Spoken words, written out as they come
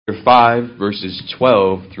5, verses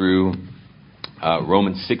 12 through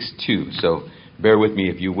Romans 6:2. So bear with me,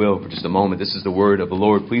 if you will, for just a moment. This is the word of the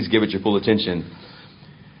Lord. Please give it your full attention.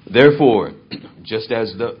 Therefore, just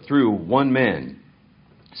as through one man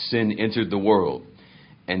sin entered the world,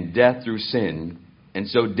 and death through sin, and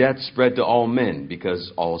so death spread to all men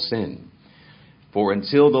because all sinned. For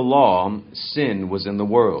until the law, sin was in the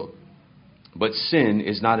world. But sin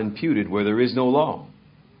is not imputed where there is no law.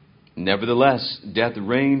 Nevertheless, death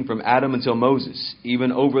reigned from Adam until Moses,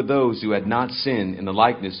 even over those who had not sinned in the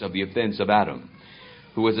likeness of the offense of Adam,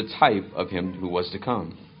 who was a type of him who was to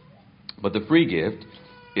come. But the free gift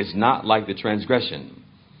is not like the transgression.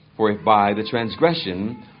 For if by the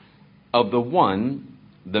transgression of the one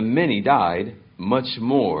the many died, much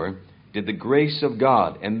more did the grace of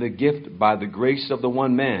God and the gift by the grace of the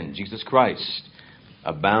one man, Jesus Christ,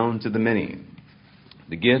 abound to the many.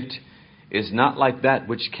 The gift is not like that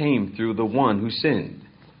which came through the one who sinned.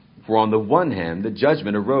 For on the one hand, the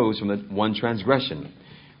judgment arose from the one transgression,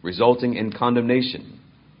 resulting in condemnation.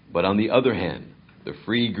 But on the other hand, the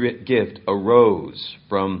free gift arose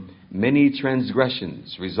from many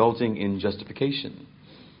transgressions, resulting in justification.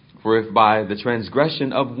 For if by the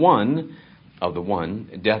transgression of the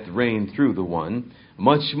one, death reigned through the one,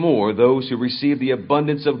 much more those who receive the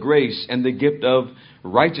abundance of grace and the gift of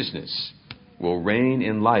righteousness will reign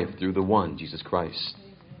in life through the one, Jesus Christ.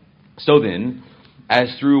 So then,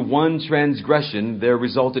 as through one transgression there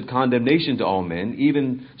resulted condemnation to all men,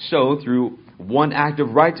 even so through one act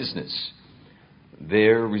of righteousness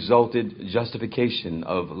there resulted justification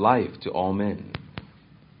of life to all men.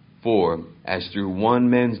 For as through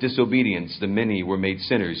one man's disobedience the many were made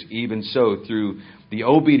sinners, even so through the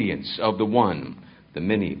obedience of the one the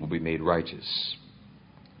many will be made righteous.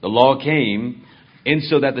 The law came in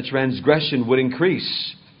so that the transgression would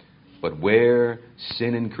increase. But where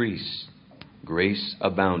sin increased, grace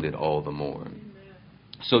abounded all the more.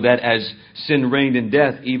 So that as sin reigned in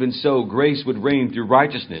death, even so grace would reign through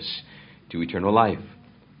righteousness to eternal life,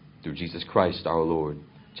 through Jesus Christ our Lord.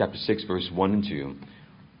 Chapter 6, verse 1 and 2.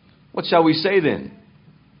 What shall we say then?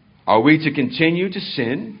 Are we to continue to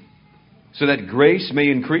sin so that grace may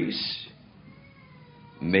increase?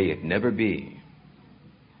 May it never be.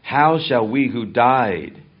 How shall we who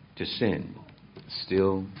died to sin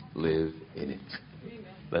still live in it?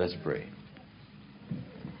 Let us pray.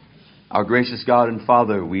 Our gracious God and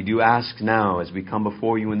Father, we do ask now as we come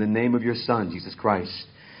before you in the name of your Son, Jesus Christ,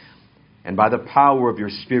 and by the power of your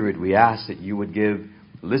Spirit, we ask that you would give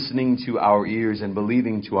listening to our ears and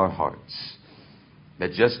believing to our hearts,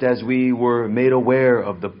 that just as we were made aware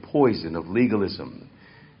of the poison of legalism,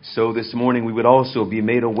 so this morning we would also be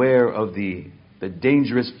made aware of the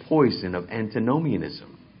dangerous poison of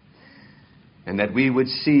Antinomianism, and that we would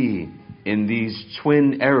see in these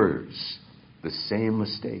twin errors the same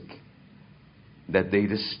mistake, that they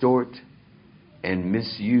distort and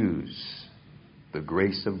misuse the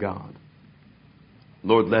grace of God.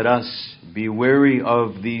 Lord, let us be wary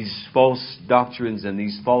of these false doctrines and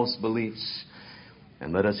these false beliefs,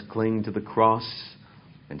 and let us cling to the cross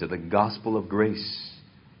and to the gospel of grace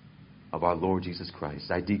of our Lord Jesus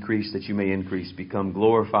Christ. I decrease that you may increase, become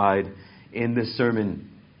glorified in this sermon.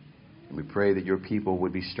 And we pray that your people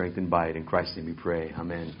would be strengthened by it. In Christ's name we pray.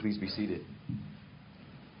 Amen. Please be seated.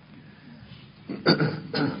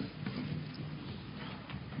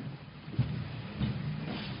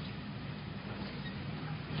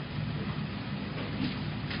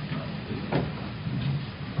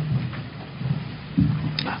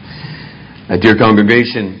 Dear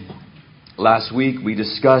congregation, last week we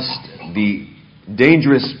discussed the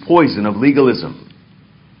dangerous poison of legalism.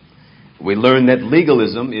 We learned that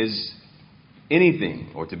legalism is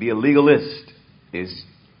anything, or to be a legalist is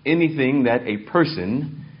anything that a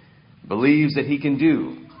person believes that he can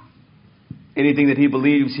do, anything that he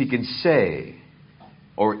believes he can say,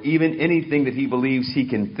 or even anything that he believes he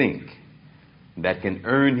can think that can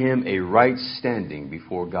earn him a right standing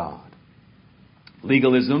before God.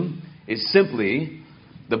 Legalism is simply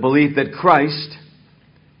the belief that Christ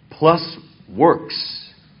plus works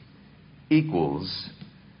equals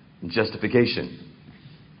justification.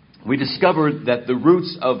 We discovered that the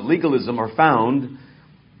roots of legalism are found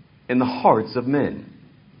in the hearts of men.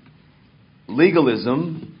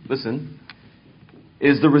 Legalism, listen,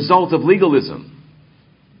 is the result of legalism.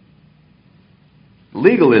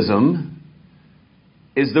 Legalism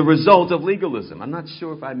is the result of legalism. I'm not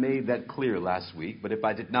sure if I made that clear last week, but if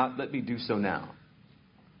I did not, let me do so now.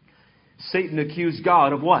 Satan accused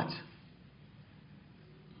God of what?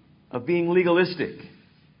 Of being legalistic.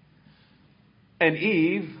 And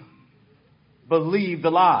Eve believed the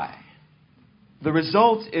lie. The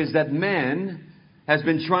result is that man has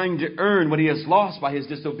been trying to earn what he has lost by his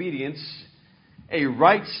disobedience, a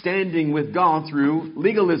right standing with God through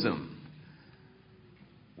legalism.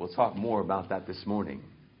 We'll talk more about that this morning.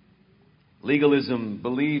 Legalism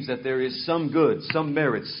believes that there is some good, some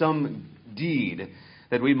merit, some deed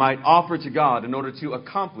that we might offer to God in order to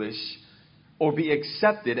accomplish or be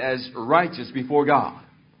accepted as righteous before God.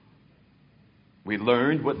 We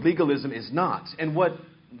learned what legalism is not, and what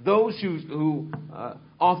those who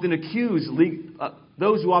often accuse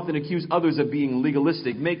others of being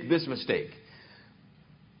legalistic make this mistake.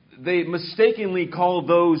 They mistakenly call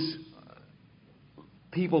those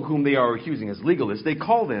people whom they are accusing as legalists, they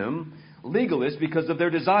call them legalists because of their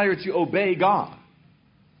desire to obey God.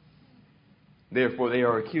 Therefore, they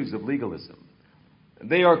are accused of legalism.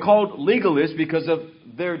 They are called legalists because of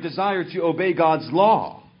their desire to obey God's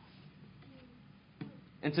law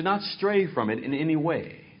and to not stray from it in any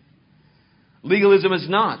way. Legalism is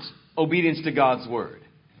not obedience to God's word.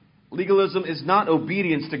 Legalism is not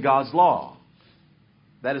obedience to God's law.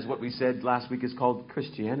 That is what we said last week is called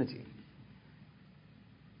Christianity.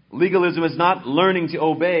 Legalism is not learning to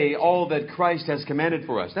obey all that Christ has commanded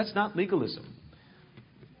for us. That's not legalism.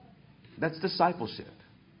 That's discipleship.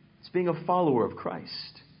 It's being a follower of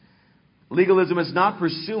Christ. Legalism is not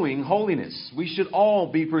pursuing holiness. We should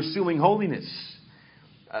all be pursuing holiness.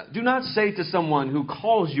 Do not say to someone who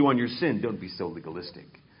calls you on your sin, don't be so legalistic.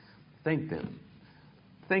 Thank them.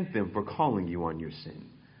 Thank them for calling you on your sin.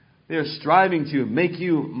 They are striving to make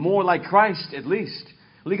you more like Christ, at least.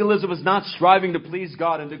 Legalism is not striving to please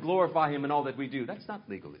God and to glorify Him in all that we do. That's not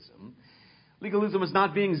legalism. Legalism is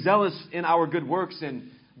not being zealous in our good works and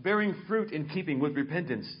bearing fruit in keeping with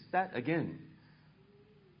repentance. That, again,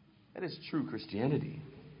 that is true Christianity.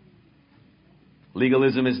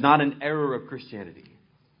 Legalism is not an error of Christianity.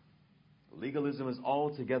 Legalism is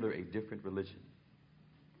altogether a different religion.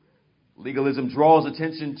 Legalism draws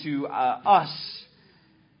attention to us,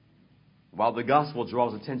 while the gospel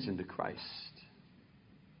draws attention to Christ.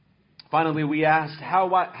 Finally, we asked,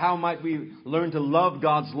 how might we learn to love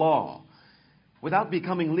God's law without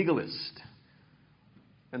becoming legalist?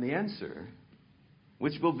 And the answer,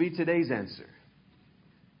 which will be today's answer,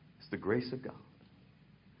 is the grace of God.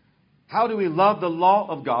 How do we love the law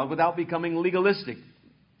of God without becoming legalistic?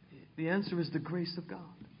 The answer is the grace of God.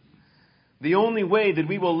 The only way that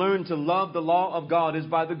we will learn to love the law of God is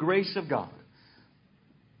by the grace of God.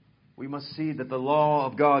 We must see that the law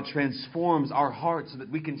of God transforms our hearts so that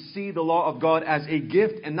we can see the law of God as a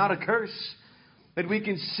gift and not a curse. That we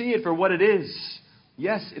can see it for what it is.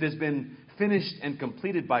 Yes, it has been finished and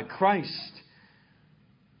completed by Christ.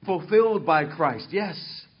 Fulfilled by Christ. Yes.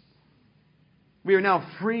 We are now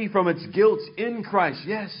free from its guilt in Christ.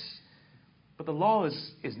 Yes. But the law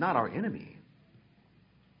is not our enemy.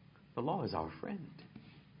 The law is our friend.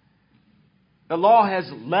 The law has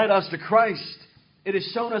led us to Christ. It has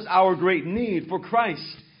shown us our great need for Christ.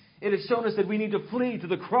 It has shown us that we need to flee to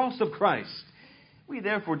the cross of Christ. We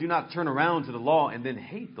therefore do not turn around to the law and then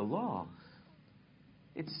hate the law.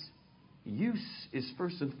 Its use is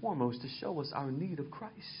first and foremost to show us our need of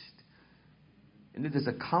Christ. And it has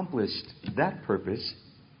accomplished that purpose.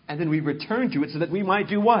 And then we return to it so that we might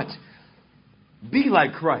do what? Be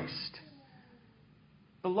like Christ.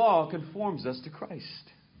 The law conforms us to Christ.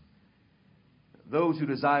 Those who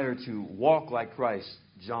desire to walk like Christ,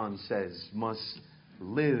 John says, must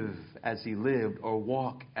live as He lived or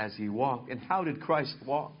walk as He walked. And how did Christ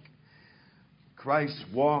walk? Christ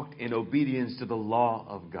walked in obedience to the law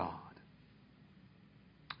of God.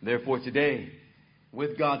 Therefore today,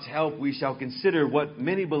 with God's help, we shall consider what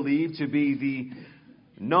many believe to be the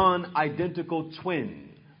non-identical twin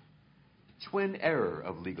error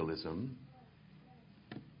of legalism,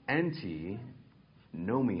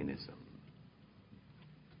 Antinomianism.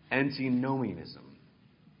 Antinomianism.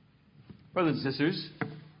 Brothers and sisters,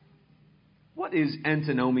 what is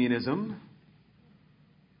antinomianism?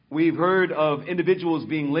 We've heard of individuals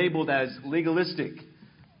being labeled as legalistic,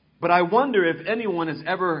 but I wonder if anyone has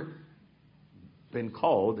ever been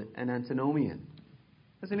called an antinomian.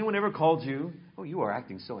 Has anyone ever called you, oh, you are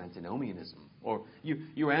acting so antinomianism, or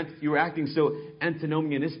you are acting so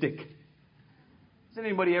antinomianistic? Has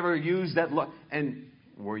anybody ever used that? And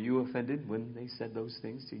were you offended when they said those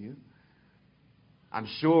things to you? I'm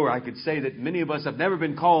sure I could say that many of us have never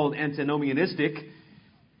been called antinomianistic,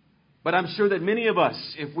 but I'm sure that many of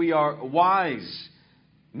us, if we are wise,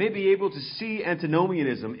 may be able to see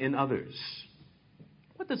antinomianism in others.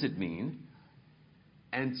 What does it mean?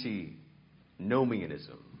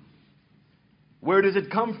 Antinomianism. Where does it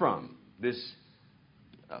come from? This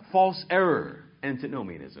false error,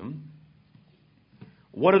 antinomianism.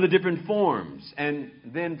 What are the different forms? And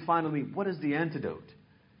then finally, what is the antidote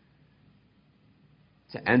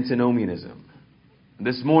to Antinomianism?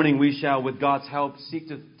 This morning we shall, with God's help, seek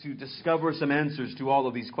to discover some answers to all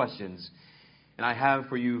of these questions. And I have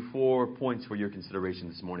for you 4 points for your consideration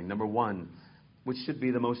this morning. Number 1, which should be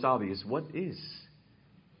the most obvious. What is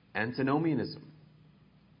Antinomianism?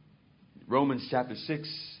 Romans chapter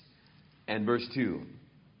 6 and verse 2.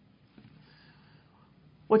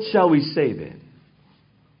 What shall we say then?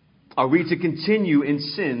 Are we to continue in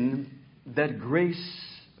sin that grace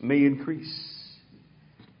may increase?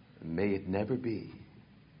 May it never be.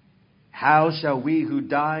 How shall we who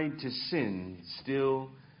died to sin still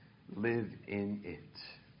live in it?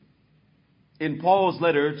 In Paul's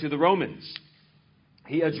letter to the Romans,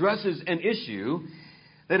 he addresses an issue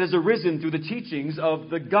that has arisen through the teachings of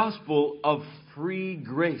the gospel of free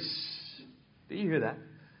grace. Do you hear that?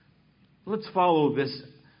 Let's follow this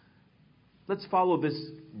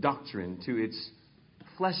doctrine to its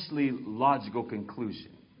fleshly logical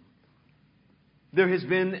conclusion. There has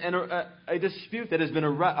been a dispute that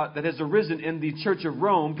has arisen in the Church of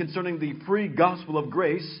Rome concerning the free gospel of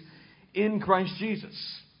grace in Christ Jesus.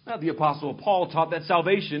 Now, the Apostle Paul taught that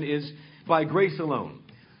salvation is by grace alone,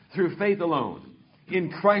 through faith alone,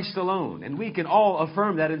 in Christ alone. And we can all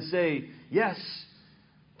affirm that and say, yes,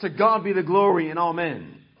 to God be the glory in all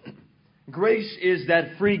men. Grace is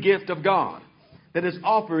that free gift of God that is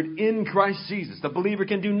offered in Christ Jesus. The believer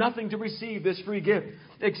can do nothing to receive this free gift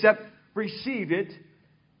except receive it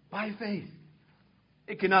by faith.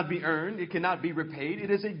 It cannot be earned. It cannot be repaid.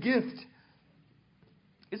 It is a gift.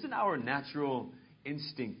 Isn't our natural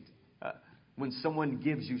instinct when someone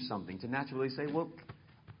gives you something to naturally say, well,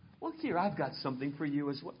 here, I've got something for you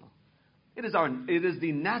as well. It is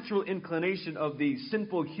the natural inclination of the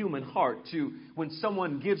sinful human heart to, when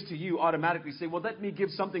someone gives to you, automatically say, well, let me give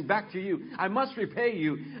something back to you. I must repay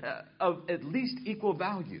you of at least equal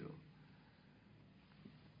value.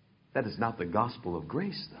 That is not the gospel of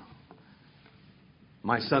grace, though.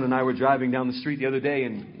 My son and I were driving down the street the other day,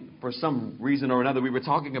 and for some reason or another, we were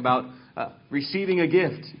talking about receiving a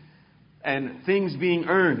gift and things being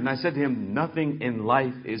earned. And I said to him, nothing in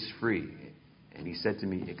life is free. And he said to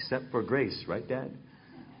me, except for grace, right, Dad?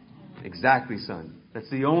 Exactly, son. That's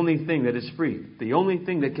the only thing that is free. The only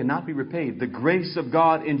thing that cannot be repaid. The grace of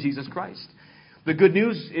God in Jesus Christ. The good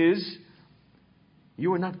news is,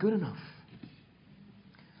 you are not good enough.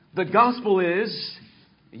 The gospel is,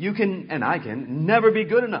 you can, and I can, never be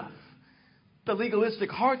good enough. The legalistic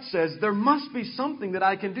heart says, there must be something that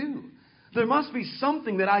I can do. There must be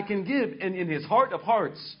something that I can give. And in his heart of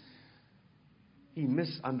hearts, he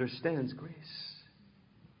misunderstands grace.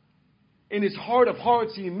 In his heart of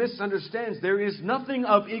hearts, he misunderstands there is nothing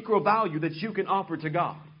of equal value that you can offer to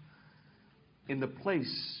God in the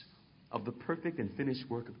place of the perfect and finished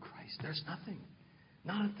work of Christ. There's nothing.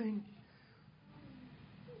 Not a thing.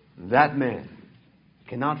 That man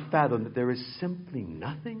cannot fathom that there is simply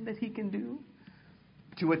nothing that he can do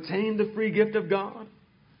to attain the free gift of God.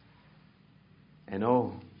 And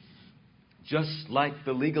just like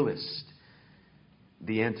the legalist,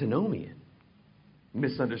 the antinomian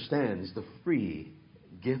misunderstands the free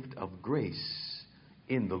gift of grace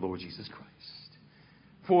in the Lord Jesus Christ.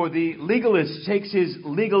 For the legalist takes his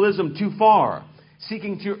legalism too far,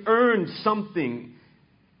 seeking to earn something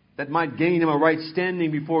that might gain him a right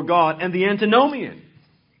standing before God. And the antinomian,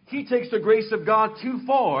 he takes the grace of God too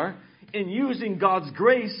far in using God's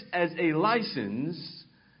grace as a license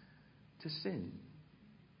to sin.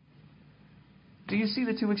 Do you see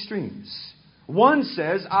the two extremes? One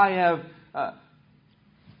says,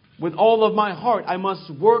 with all of my heart, I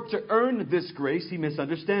must work to earn this grace. He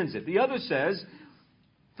misunderstands it. The other says,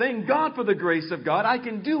 thank God for the grace of God. I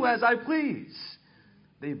can do as I please.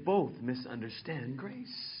 They both misunderstand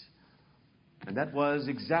grace. And that was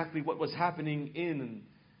exactly what was happening in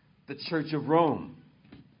the Church of Rome.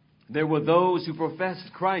 There were those who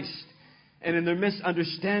professed Christ, and in their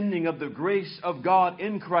misunderstanding of the grace of God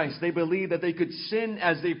in Christ, they believed that they could sin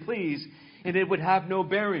as they please, and it would have no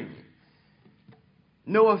bearing,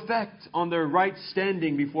 no effect on their right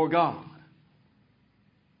standing before God.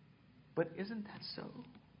 But isn't that so?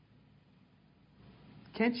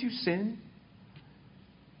 Can't you sin?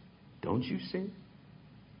 Don't you sin?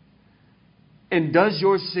 And does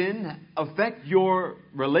your sin affect your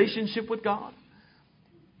relationship with God?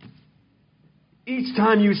 Each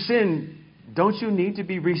time you sin, don't you need to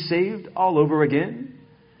be resaved all over again?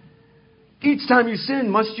 Each time you sin,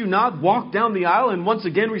 must you not walk down the aisle and once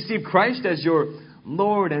again receive Christ as your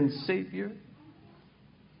Lord and Savior?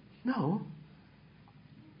 No.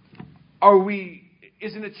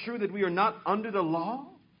 Isn't it true that we are not under the law?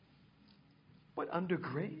 but under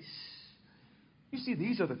grace? You see,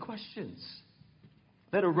 these are the questions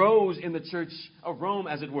that arose in the church of Rome,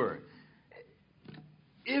 as it were.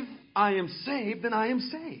 If I am saved, then I am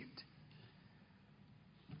saved.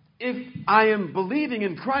 If I am believing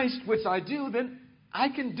in Christ, which I do, then I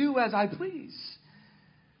can do as I please.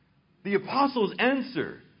 The apostles'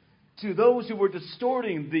 answer to those who were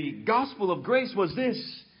distorting the gospel of grace was this.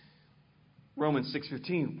 Romans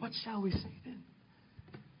 6:15. What shall we say then?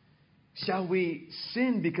 Shall we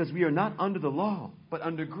sin because we are not under the law, but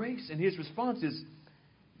under grace? And his response is,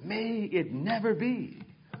 may it never be.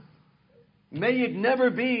 May it never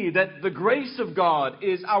be that the grace of God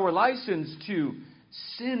is our license to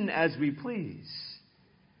sin as we please.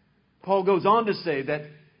 Paul goes on to say that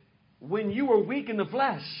when you were weak in the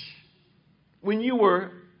flesh, when you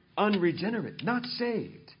were unregenerate, not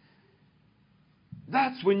saved,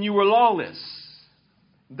 that's when you were lawless.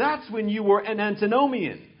 That's when you were an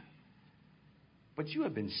antinomian. But you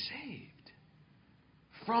have been saved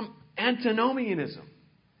from antinomianism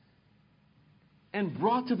and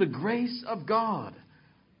brought to the grace of God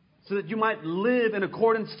so that you might live in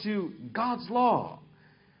accordance to God's law.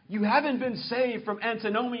 You haven't been saved from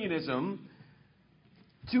antinomianism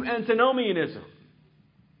to antinomianism.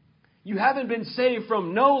 You haven't been saved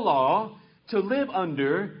from no law to live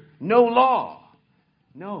under no law.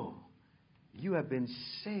 No, you have been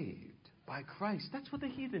saved by Christ. That's what the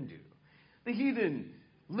heathen do. The heathen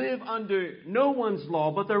live under no one's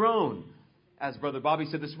law but their own. As Brother Bobby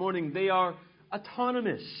said this morning, they are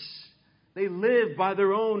autonomous. They live by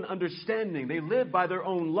their own understanding. They live by their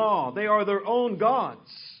own law. They are their own gods.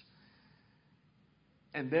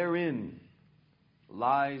 And therein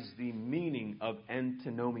lies the meaning of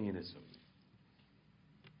antinomianism.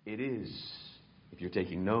 It is, if you're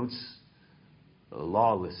taking notes,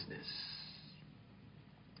 lawlessness.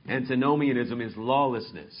 Antinomianism is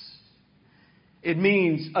lawlessness. It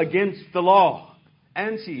means against the law.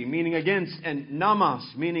 Anti meaning against, and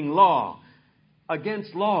nomos meaning law.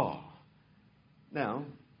 Against law. Now,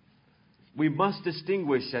 we must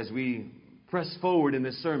distinguish as we press forward in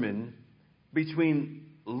this sermon between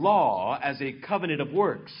law as a covenant of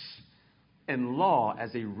works and law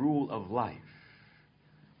as a rule of life.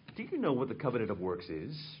 Do you know what the covenant of works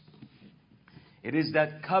is? It is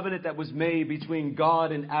that covenant that was made between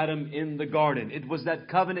God and Adam in the garden. It was that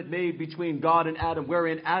covenant made between God and Adam,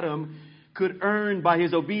 wherein Adam could earn by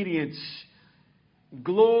his obedience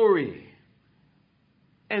glory,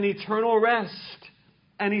 an eternal rest,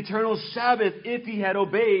 an eternal Sabbath if he had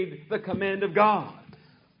obeyed the command of God.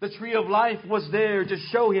 The tree of life was there to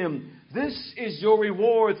show him, this is your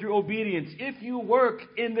reward through obedience. If you work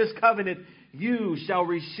in this covenant, you shall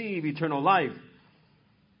receive eternal life.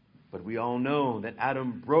 But we all know that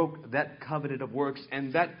Adam broke that covenant of works,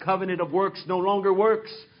 and that covenant of works no longer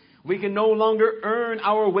works. We can no longer earn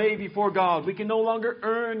our way before God. We can no longer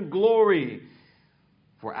earn glory,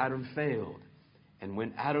 for Adam failed. And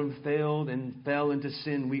when Adam failed and fell into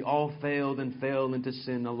sin, we all failed and fell into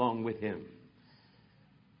sin along with him.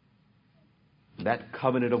 That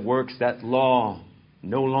covenant of works, that law,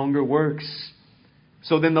 no longer works.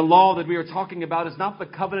 So then the law that we are talking about is not the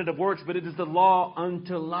covenant of works, but it is the law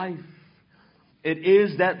unto life. It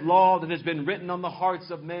is that law that has been written on the hearts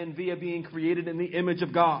of men via being created in the image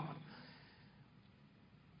of God.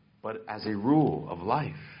 But as a rule of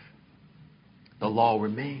life, the law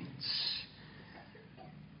remains.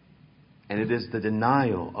 And it is the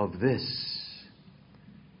denial of this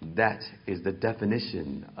that is the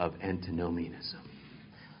definition of antinomianism.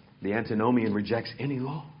 The antinomian rejects any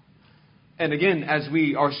law. And again, as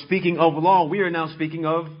we are speaking of law, we are now speaking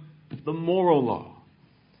of the moral law.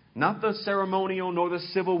 Not the ceremonial nor the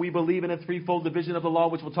civil. We believe in a threefold division of the law,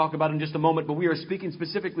 which we'll talk about in just a moment. But we are speaking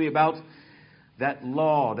specifically about that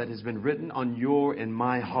law that has been written on your and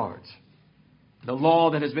my heart. The law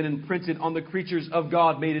that has been imprinted on the creatures of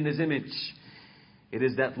God made in His image. It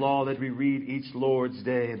is that law that we read each Lord's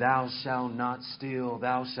day. Thou shalt not steal.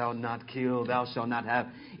 Thou shalt not kill. Thou shalt not have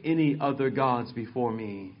any other gods before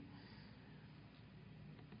me.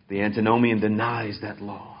 The antinomian denies that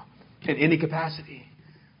law in any capacity.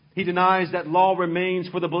 He denies that law remains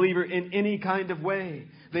for the believer in any kind of way.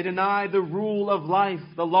 They deny the rule of life,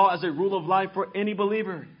 the law as a rule of life for any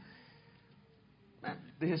believer.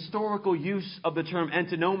 The historical use of the term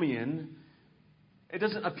antinomian, it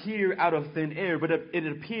doesn't appear out of thin air, but it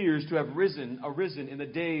appears to have arisen in the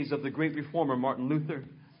days of the great reformer Martin Luther.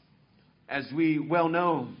 As we well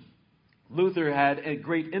know, Luther had a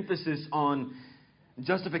great emphasis on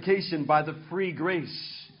justification by the free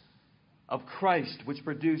grace of Christ, which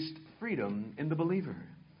produced freedom in the believer.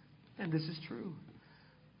 And this is true.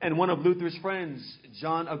 And one of Luther's friends,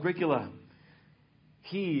 John Agricola,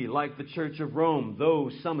 He, like the Church of Rome, though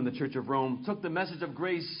some in the Church of Rome, took the message of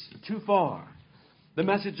grace too far, the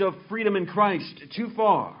message of freedom in Christ too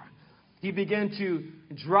far. He began to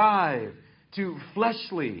drive to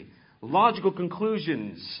fleshly, logical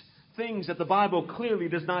conclusions, things that the Bible clearly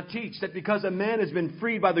does not teach, that because a man has been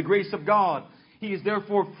freed by the grace of God, he is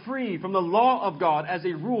therefore free from the law of God as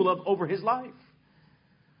a rule over his life.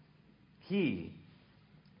 He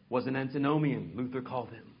was an antinomian, Luther called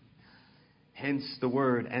him. Hence the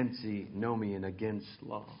word antinomian, against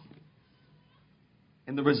law.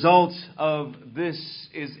 And the result of this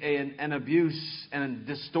is an abuse and a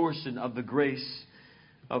distortion of the grace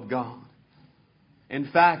of God. In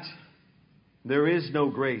fact, there is no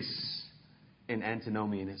grace in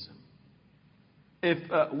antinomianism.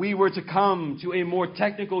 If we were to come to a more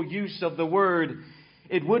technical use of the word,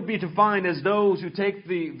 it would be defined as those who take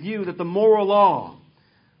the view that the moral law,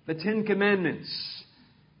 the 10 Commandments,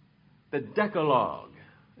 the Decalogue,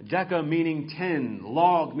 Deca meaning 10,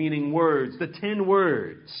 log meaning words, the 10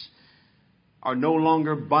 words are no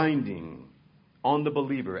longer binding on the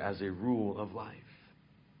believer as a rule of life.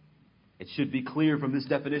 It should be clear from this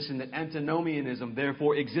definition that antinomianism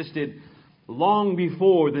therefore existed long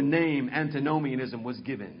before the name antinomianism was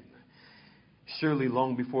given. Surely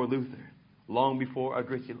long before Luther, long before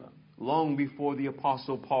Agricola, long before the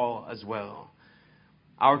Apostle Paul as well.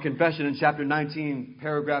 Our confession in chapter 19,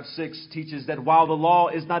 paragraph 6, teaches that while the law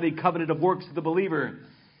is not a covenant of works to the believer,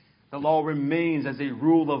 the law remains as a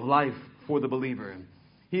rule of life for the believer.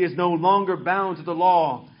 He is no longer bound to the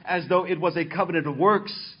law as though it was a covenant of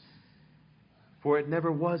works, for it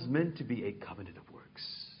never was meant to be a covenant of works.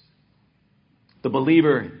 The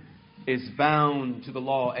believer is bound to the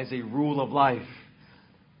law as a rule of life.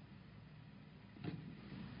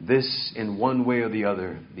 This, in one way or the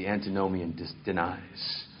other, the antinomian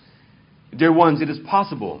denies. Dear ones, it is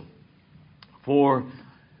possible and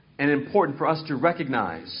important for us to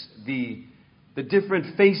recognize the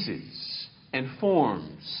different faces and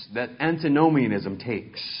forms that antinomianism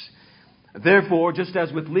takes. Therefore, just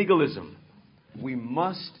as with legalism, we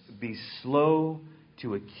must be slow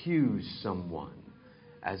to accuse someone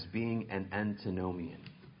as being an antinomian.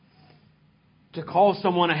 To call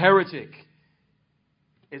someone a heretic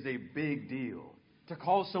is a big deal. To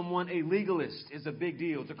call someone a legalist is a big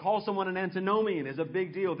deal. To call someone an antinomian is a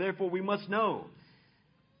big deal. Therefore, we must know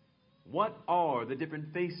what are the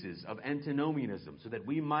different faces of antinomianism so that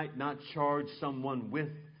we might not charge someone with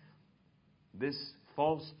this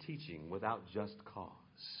false teaching without just cause.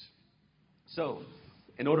 So,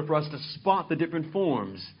 in order for us to spot the different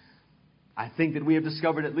forms, I think that we have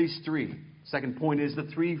discovered at least 3. Second point is the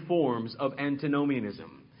 3 forms of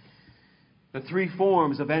antinomianism. The 3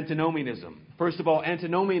 forms of antinomianism. First of all,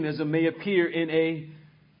 antinomianism may appear in a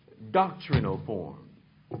doctrinal form.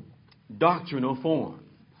 Doctrinal form.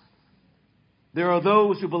 There are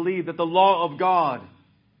those who believe that the law of God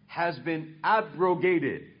has been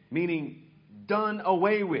abrogated, meaning done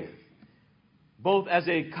away with, both as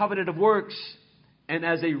a covenant of works and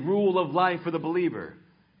as a rule of life for the believer,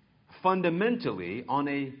 fundamentally on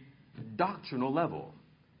a doctrinal level,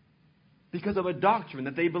 because of a doctrine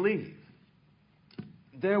that they believe.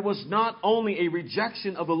 There was not only a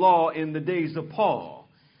rejection of the law in the days of Paul,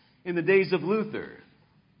 in the days of Luther,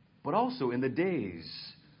 but also in the days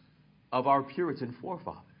of our Puritan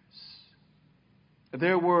forefathers.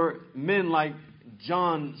 There were men like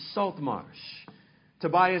John Saltmarsh,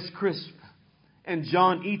 Tobias Crisp, and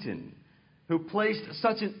John Eaton, who placed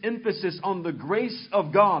such an emphasis on the grace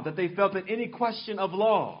of God that they felt that any question of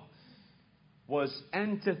law was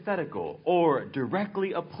antithetical or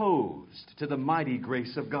directly opposed to the mighty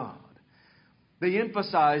grace of God. They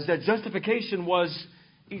emphasized that justification was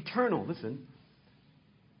eternal, listen,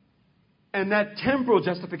 and that temporal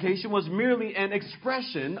justification was merely an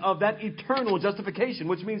expression of that eternal justification,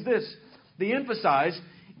 which means this: they emphasized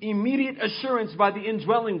immediate assurance by the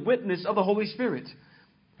indwelling witness of the Holy Spirit,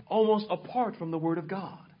 almost apart from the Word of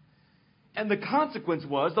God. And the consequence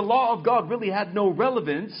was the law of God really had no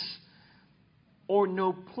relevance or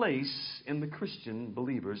no place in the Christian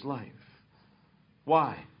believer's life.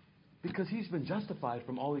 Why? Because he's been justified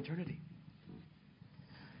from all eternity.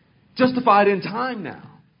 Justified in time now.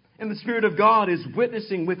 And the Spirit of God is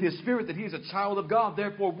witnessing with His Spirit that He's a child of God.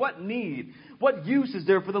 Therefore, what use is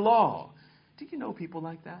there for the law? Do you know people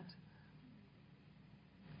like that?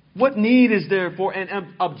 What need is there for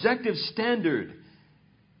an objective standard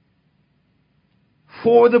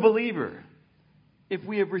for the believer if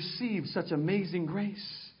we have received such amazing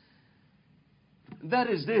grace? That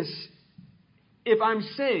is this: if I'm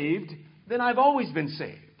saved, then I've always been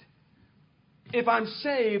saved. If I'm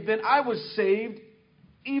saved, then I was saved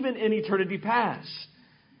even in eternity past.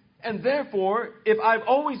 And therefore, if I've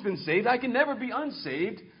always been saved, I can never be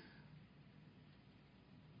unsaved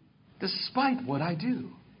despite what I do.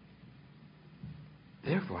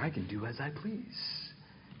 Therefore, I can do as I please.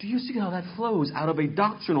 Do you see how that flows out of a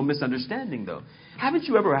doctrinal misunderstanding, though? Haven't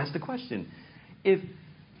you ever asked the question, if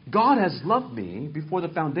God has loved me before the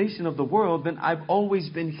foundation of the world, then I've always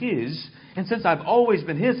been His. And since I've always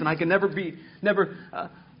been His, and I can never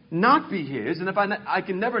not be His, and if I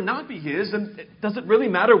can never not be His, then does it really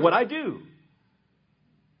matter what I do?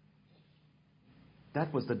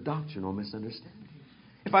 That was the doctrinal misunderstanding.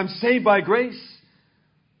 If I'm saved by grace,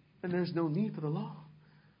 then there's no need for the law.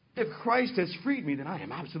 If Christ has freed me, then I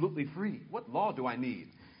am absolutely free. What law do I need?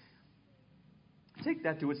 Take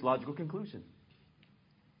that to its logical conclusion.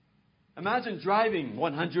 Imagine driving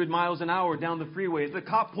 100 miles an hour down the freeway. The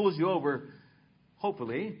cop pulls you over,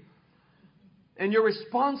 hopefully, and your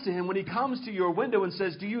response to him when he comes to your window and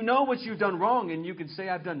says, "Do you know what you've done wrong?" And you can say,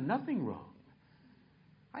 "I've done nothing wrong.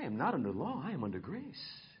 I am not under law. I am under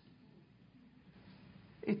grace."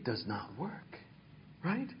 It does not work,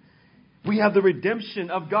 right? We have the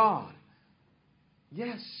redemption of God.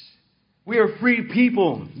 Yes. We are free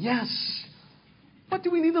people. Yes. What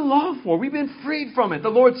do we need the law for? We've been freed from it. The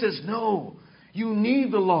Lord says, no, you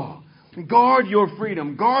need the law. Guard your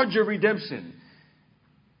freedom. Guard your redemption.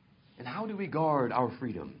 And how do we guard our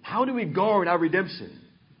freedom? How do we guard our redemption?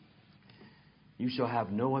 You shall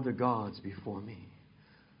have no other gods before me.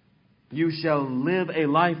 You shall live a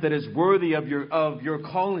life that is worthy of your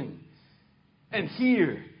calling. And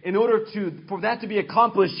here, in order for that to be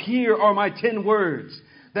accomplished, here are my 10 words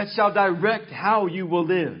that shall direct how you will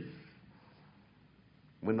live.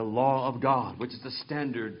 When the law of God, which is the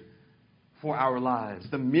standard for our lives,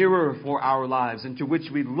 the mirror for our lives, into which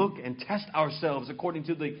we look and test ourselves according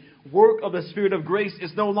to the work of the Spirit of grace,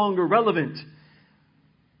 is no longer relevant,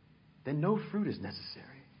 then no fruit is necessary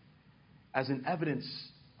as an evidence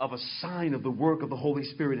of a sign of the work of the Holy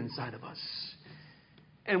Spirit inside of us.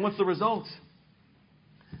 And what's the result?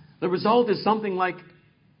 The result is something like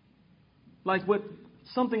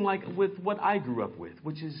with what I grew up with,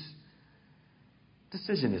 which is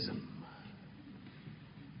decisionism.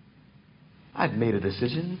 I've made a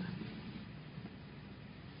decision.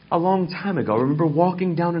 A long time ago, I remember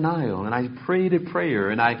walking down an aisle and I prayed a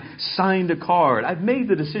prayer and I signed a card. I've made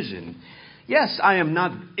the decision. Yes, I am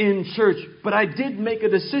not in church, but I did make a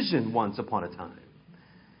decision once upon a time.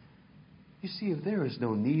 You see, if there is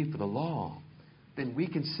no need for the law, then we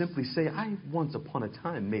can simply say, I once upon a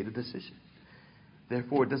time made a decision.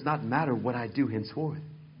 Therefore, it does not matter what I do henceforth.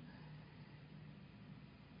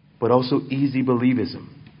 But also easy believism.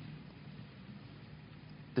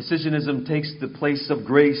 Decisionism takes the place of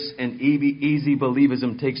grace, and easy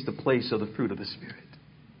believism takes the place of the fruit of the Spirit.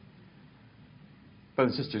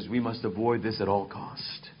 Brothers and sisters, we must avoid this at all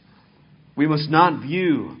cost. We must not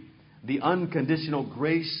view the unconditional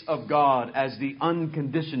grace of God as the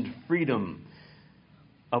unconditioned freedom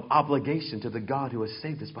of obligation to the God who has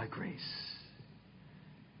saved us by grace.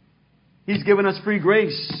 He's given us free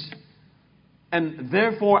grace, and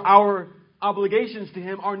therefore our obligations to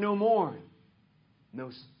Him are no more. No,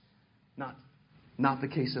 not the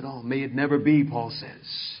case at all. May it never be, Paul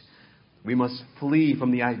says. We must flee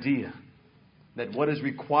from the idea that what is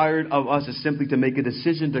required of us is simply to make a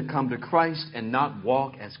decision to come to Christ and not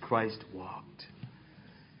walk as Christ walked.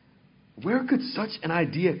 Where could such an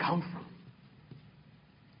idea come from?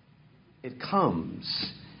 It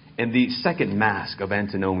comes in the second mask of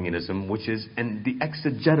Antinomianism, which is in the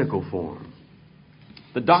exegetical form.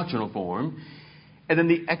 The doctrinal form, and then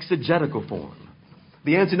the exegetical form.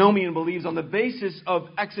 The Antinomian believes on the basis of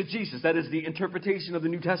exegesis, that is the interpretation of the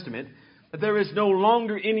New Testament, that there is no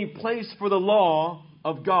longer any place for the law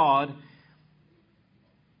of God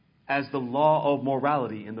as the law of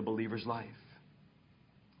morality in the believer's life.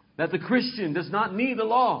 That the Christian does not need the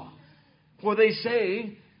law, for they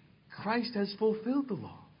say Christ has fulfilled the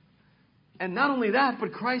law. And not only that,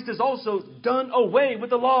 but Christ has also done away with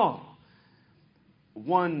the law.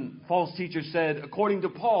 One false teacher said, according to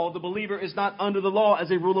Paul, the believer is not under the law as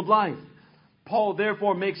a rule of life. Paul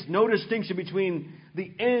therefore makes no distinction between the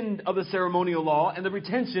end of the ceremonial law and the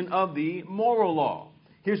retention of the moral law.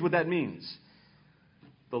 Here's what that means.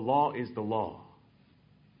 The law is the law.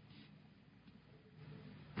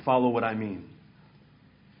 Follow what I mean.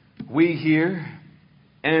 We here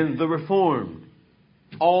and the Reformed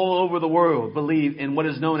all over the world believe in what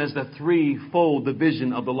is known as the threefold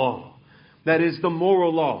division of the law. That is the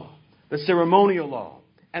moral law, the ceremonial law,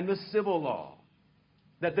 and the civil law.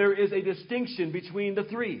 That there is a distinction between the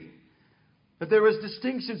three. That there is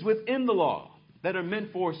distinctions within the law that are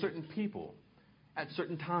meant for certain people at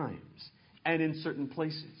certain times. and in certain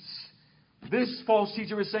places. This false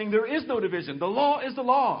teacher is saying there is no division. The law is the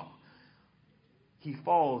law. He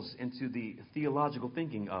falls into the theological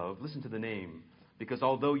thinking of, listen to the name, because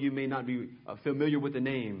although you may not be familiar with the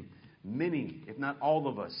name, many, if not all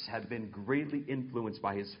of us, have been greatly influenced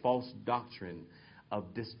by his false doctrine of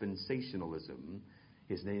dispensationalism.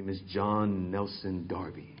 His name is John Nelson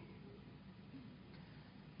Darby.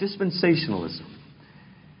 Dispensationalism.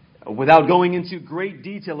 Without going into great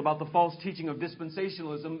detail about the false teaching of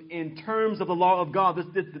dispensationalism, in terms of the law of God,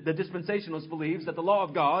 the dispensationalist believes that the law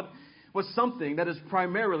of God was something that was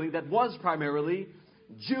primarily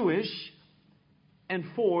Jewish and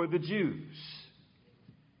for the Jews.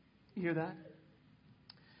 You hear that?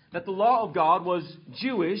 That the law of God was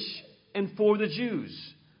Jewish and for the Jews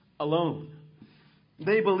alone.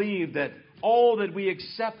 They believe that all that we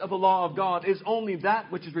accept of the law of God is only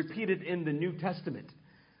that which is repeated in the New Testament.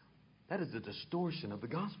 That is the distortion of the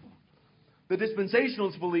gospel. The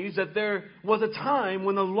dispensationalist believes that there was a time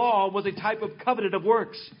when the law was a type of covenant of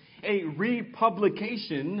works, a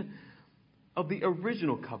republication of the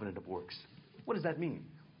original covenant of works. What does that mean?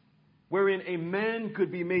 Wherein a man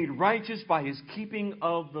could be made righteous by his keeping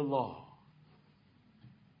of the law.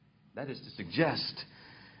 That is to suggest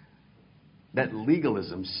that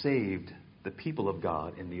legalism saved the people of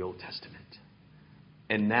God in the Old Testament.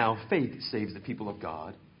 And now faith saves the people of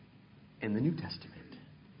God in the New Testament.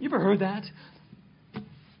 You ever heard that?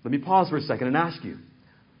 Let me pause for a second and ask you.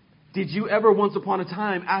 Did you ever once upon a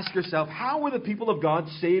time ask yourself, how were the people of God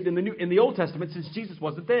saved in the Old Testament since Jesus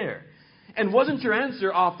wasn't there? And wasn't your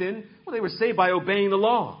answer often, well, they were saved by obeying the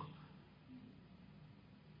law?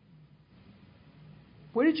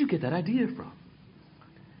 Where did you get that idea from?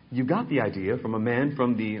 You got the idea from a man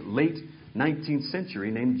from the late 19th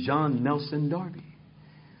century named John Nelson Darby.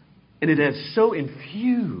 And it has so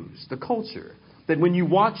infused the culture that when you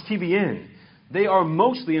watch TVN, they are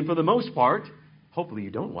mostly, and for the most part, hopefully you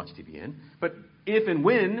don't watch TVN, but if and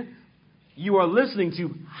when you are listening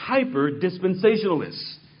to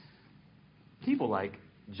hyper-dispensationalists, people like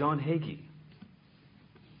John Hagee,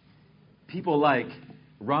 people like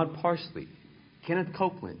Rod Parsley, Kenneth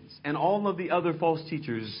Copeland, and all of the other false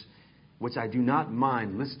teachers, which I do not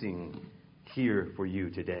mind listing here for you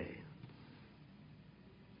today.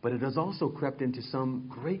 But it has also crept into some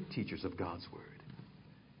great teachers of God's Word.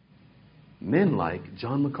 Men like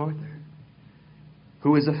John MacArthur,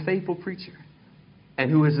 who is a faithful preacher and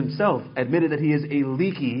who has himself admitted that he is a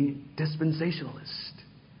leaky dispensationalist.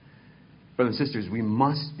 Brothers and sisters, we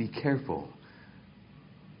must be careful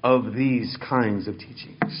of these kinds of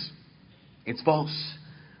teachings. It's false.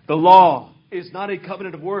 The law is not a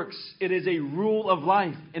covenant of works. It is a rule of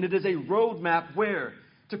life, and it is a roadmap where?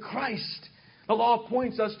 To Christ. The law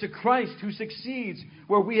points us to Christ, who succeeds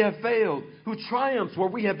where we have failed, who triumphs where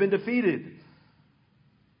we have been defeated.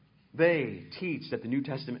 They teach that the New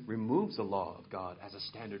Testament removes the law of God as a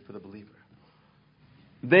standard for the believer.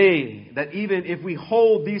 That even if we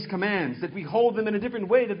hold these commands, that we hold them in a different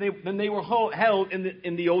way than they were held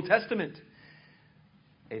in the Old Testament.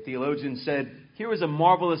 A theologian said, here is a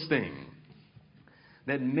marvelous thing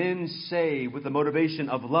that men say with the motivation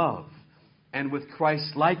of love and with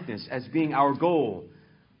Christ's likeness as being our goal,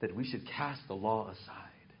 that we should cast the law aside.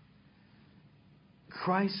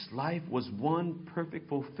 Christ's life was one perfect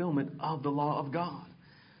fulfillment of the law of God.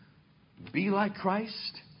 Be like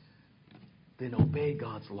Christ, then obey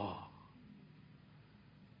God's law.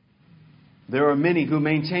 There are many who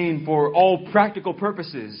maintain for all practical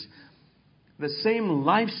purposes the same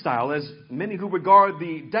lifestyle as many who regard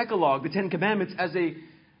the Decalogue, the Ten Commandments, as a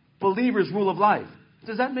believer's rule of life.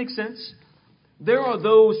 Does that make sense? There are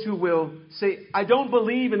those who will say, I don't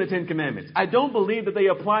believe in the Ten Commandments. I don't believe that they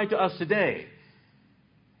apply to us today.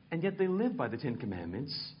 And yet they live by the Ten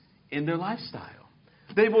Commandments in their lifestyle.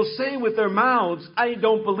 They will say with their mouths, I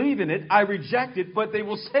don't believe in it, I reject it, but they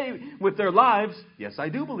will say with their lives, yes, I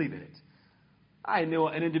do believe in it. I know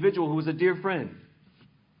an individual who was a dear friend.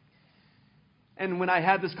 And when I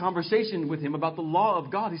had this conversation with him about the law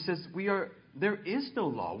of God, he says, there is no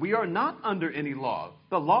law. We are not under any law.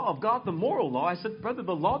 The law of God, the moral law. I said, brother,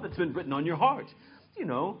 the law that's been written on your heart. You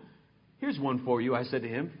know, here's one for you. I said to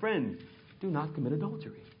him, friend, do not commit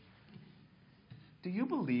adultery. Do you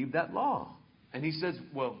believe that law? And he says,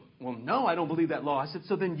 well, no, I don't believe that law. I said,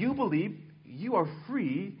 so then you believe you are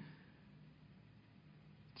free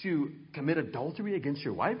to commit adultery against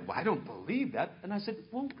your wife? Well, I don't believe that. And I said,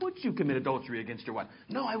 well, would you commit adultery against your wife?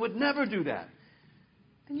 No, I would never do that.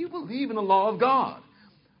 And you believe in the law of God.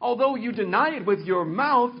 Although you deny it with your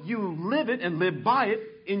mouth, you live it and live by it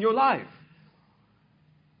in your life.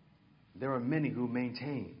 There are many who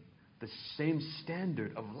maintain the same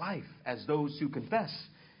standard of life as those who confess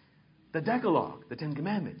the Decalogue, the Ten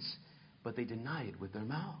Commandments, but they deny it with their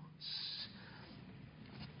mouths.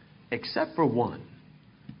 Except for one.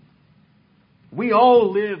 We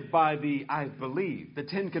all live by I believe, the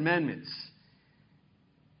Ten Commandments.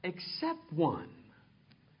 Except one.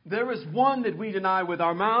 There is one that we deny with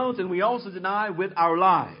our mouths, and we also deny with our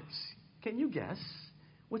lives. Can you guess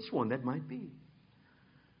which one that might be?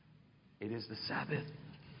 It is the Sabbath.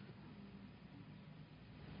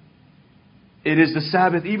 It is the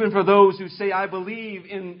Sabbath. Even for those who say, I believe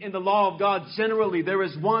in the law of God generally, there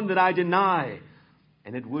is one that I deny.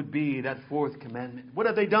 And it would be that fourth commandment. What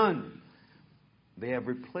have they done? They have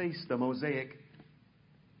replaced the Mosaic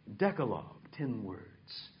Decalogue, 10 words,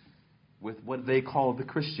 with what they call the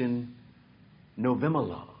Christian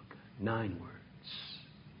Novemologue, 9 words.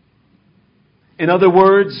 In other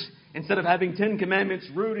words, instead of having 10 commandments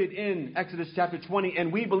rooted in Exodus chapter 20,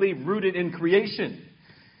 and we believe rooted in creation,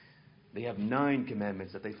 they have 9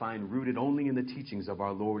 commandments that they find rooted only in the teachings of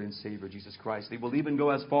our Lord and Savior Jesus Christ. They will even go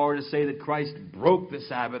as far to say that Christ broke the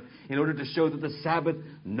Sabbath in order to show that the Sabbath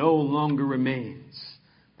no longer remains.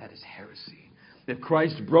 That is heresy. If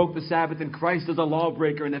Christ broke the Sabbath, then Christ is a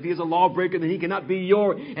lawbreaker. And if He is a lawbreaker, then He cannot be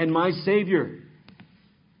your and my Savior.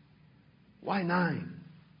 Why 9?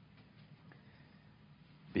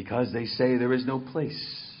 Because they say there is no place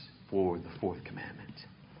for the fourth commandment.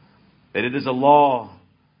 That it is a law,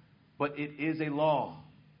 but it is a law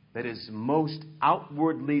that is most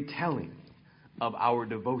outwardly telling of our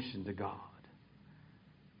devotion to God.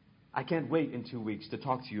 I can't wait in 2 weeks to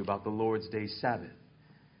talk to you about the Lord's Day Sabbath.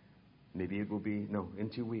 Maybe it will be,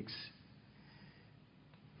 in 2 weeks.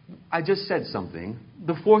 I just said something.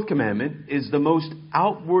 The fourth commandment is the most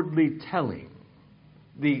outwardly telling,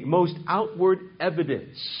 the most outward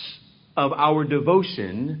evidence of our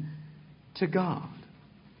devotion to God.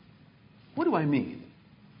 What do I mean?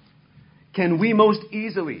 Can we most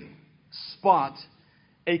easily spot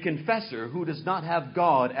a confessor who does not have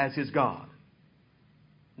God as his God?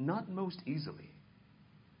 Not most easily.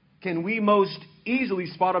 Can we most easily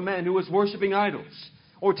spot a man who is worshiping idols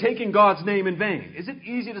or taking God's name in vain? Is it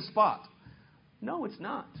easy to spot? No, it's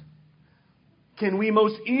not. Can we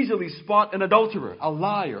most easily spot an adulterer, a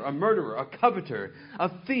liar, a murderer, a coveter, a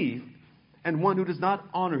thief, and one who does not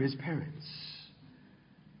honor his parents?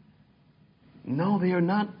 No, they are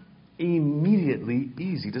not immediately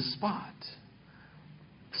easy to spot.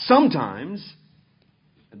 Sometimes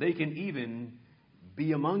they can even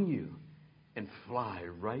be among you and fly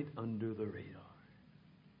right under the radar.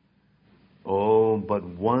 Oh, but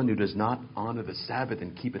one who does not honor the Sabbath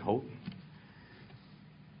and keep it holy,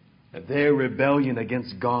 their rebellion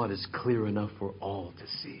against God is clear enough for all to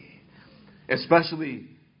see. Especially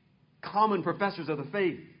common professors of the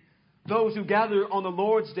faith, those who gather on the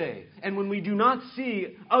Lord's Day. And when we do not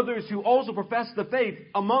see others who also profess the faith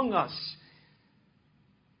among us,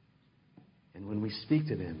 and when we speak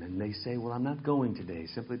to them and they say, well, I'm not going today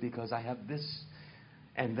simply because I have this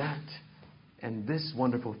and that and this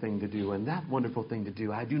wonderful thing to do and that wonderful thing to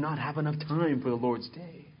do. I do not have enough time for the Lord's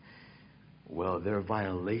Day. Well, their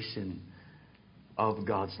violation of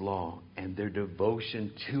God's law and their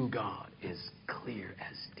devotion to God is clear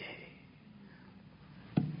as day.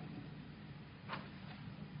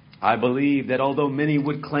 I believe that although many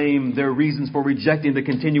would claim their reasons for rejecting the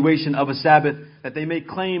continuation of a Sabbath, that they may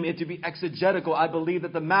claim it to be exegetical, I believe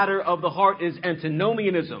that the matter of the heart is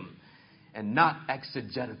antinomianism and not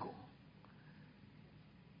exegetical.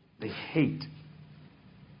 They hate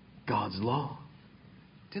God's law.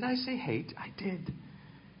 Did I say hate? I did.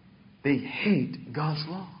 They hate God's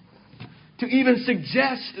law. To even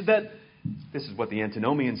suggest that, this is what the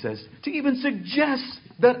Antinomian says, to even suggest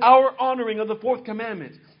that our honoring of the fourth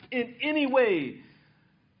commandment in any way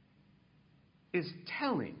is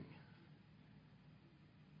telling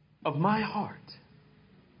of my heart,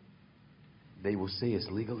 they will say is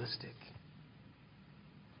legalistic.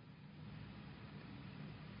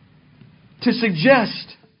 To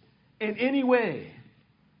suggest in any way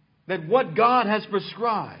that what God has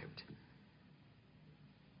prescribed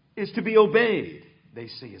is to be obeyed, they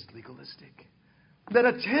say is legalistic. That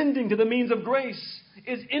attending to the means of grace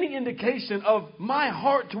is any indication of my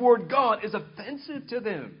heart toward God is offensive to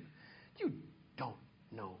them. You don't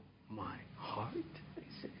know my heart, they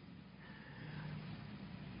say.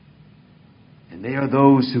 And they are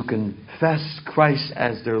those who confess Christ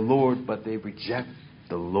as their Lord, but they reject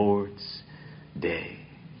the Lord's day.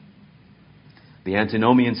 The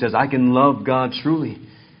Antinomian says, I can love God truly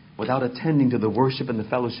without attending to the worship and the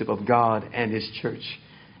fellowship of God and His church.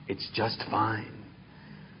 It's just fine.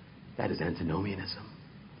 That is Antinomianism.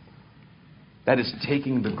 That is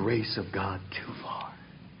taking the grace of God too far.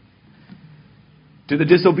 To the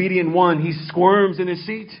disobedient one, he squirms in his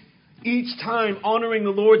seat. Each time honoring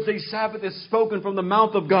the Lord's Day Sabbath is spoken from the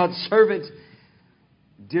mouth of God's servant.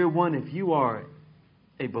 Dear one, if you are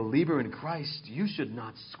a believer in Christ, you should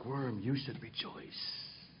not squirm, you should rejoice.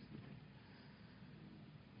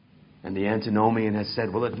 And the Antinomian has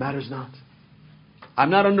said, well, it matters not. I'm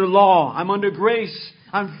not under law, I'm under grace.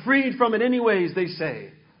 I'm freed from it anyways, they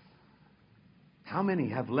say. How many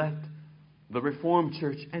have left the Reformed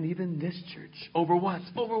Church and even this church? Over what?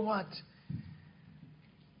 Over what?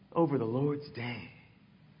 Over the Lord's Day.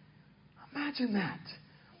 Imagine that.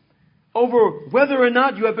 Over whether or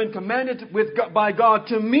not you have been commanded by God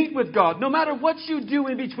to meet with God, no matter what you do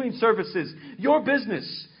in between services, your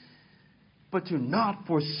business. But to not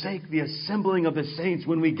forsake the assembling of the saints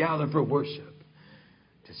when we gather for worship.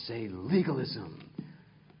 To say legalism,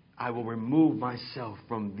 I will remove myself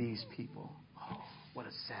from these people. Oh, what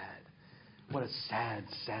a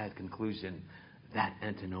sad conclusion that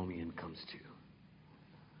Antinomian comes to.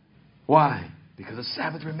 Why? Because the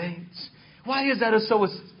Sabbath remains. Why is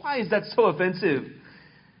that so offensive?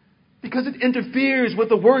 Because it interferes with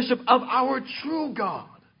the worship of our true God,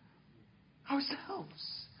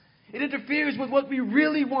 ourselves. It interferes with what we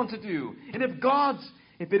really want to do. And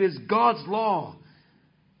if it is God's law,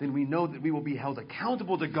 then we know that we will be held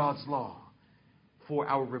accountable to God's law for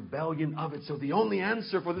our rebellion of it. So the only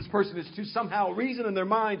answer for this person is to somehow reason in their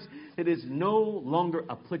minds that it is no longer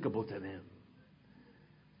applicable to them.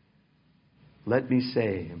 Let me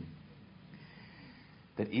say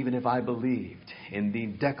that even if I believed in the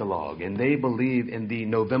Decalogue and they believe in the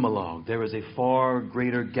Novemologue, there is a far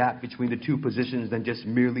greater gap between the two positions than just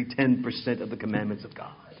merely 10% of the commandments of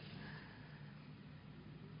God.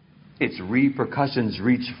 Its repercussions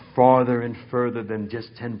reach farther and further than just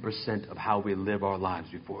 10% of how we live our lives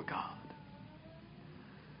before God.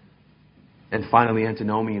 And finally,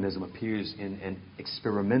 Antinomianism appears in an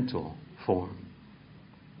experimental form.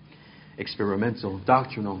 Experimental,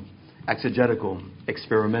 doctrinal, exegetical,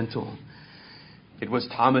 experimental. It was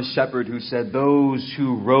Thomas Shepard who said, those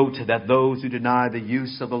who wrote that those who deny the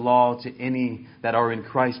use of the law to any that are in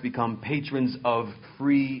Christ become patrons of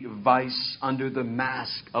free vice under the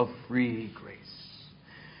mask of free grace.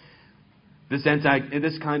 This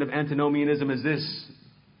kind of antinomianism is this.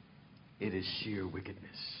 It is sheer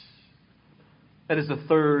wickedness. That is the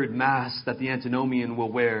third mask that the antinomian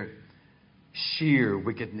will wear. Sheer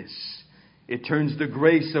wickedness. It turns the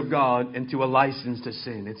grace of God into a license to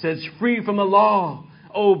sin. It says, free from the law,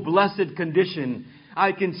 oh blessed condition.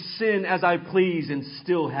 I can sin as I please and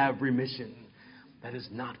still have remission. That is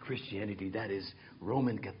not Christianity. That is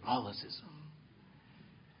Roman Catholicism.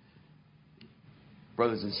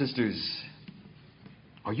 Brothers and sisters,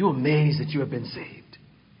 are you amazed that you have been saved?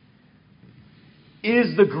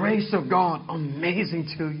 Is the grace of God amazing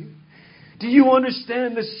to you? Do you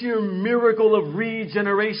understand the sheer miracle of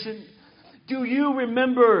regeneration? Do you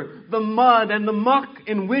remember the mud and the muck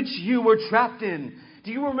in which you were trapped in?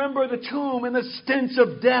 Do you remember the tomb and the stench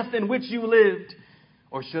of death in which you lived?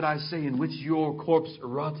 Or should I say, in which your corpse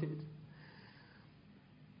rotted?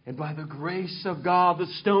 And by the grace of God, the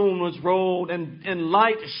stone was rolled and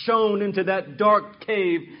light shone into that dark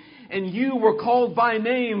cave. And you were called by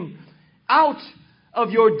name out of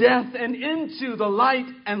your death and into the light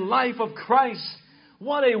and life of Christ.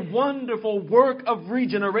 What a wonderful work of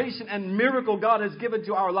regeneration and miracle God has given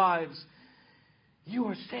to our lives. You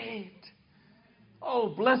are saved. Oh,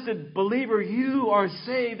 blessed believer, you are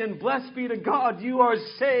saved. And blessed be to God, you are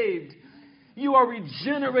saved. You are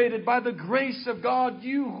regenerated by the grace of God.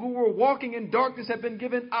 You who were walking in darkness have been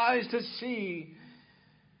given eyes to see.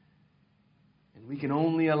 And we can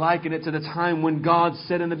only liken it to the time when God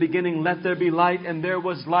said in the beginning, let there be light, and there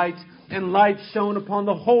was light, and light shone upon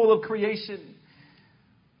the whole of creation.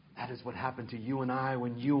 That is what happened to you and I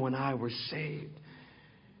when you and I were saved.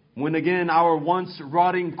 When again our once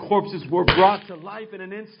rotting corpses were brought to life in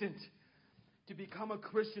an instant. To become a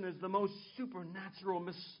Christian is the most supernatural,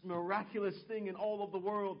 miraculous thing in all of the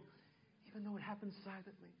world. Even though it happens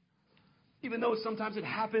silently. Even though sometimes it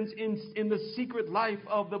happens in the secret life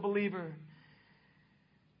of the believer.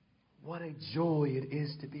 What a joy it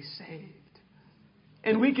is to be saved.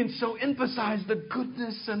 And we can so emphasize the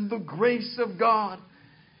goodness and the grace of God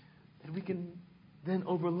that we can then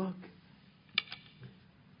overlook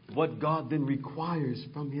what God then requires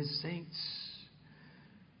from His saints.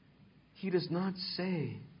 He does not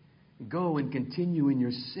say, go and continue in your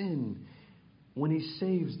sin. When He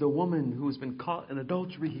saves the woman who has been caught in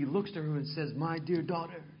adultery, He looks to her and says, my dear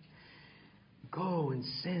daughter, go and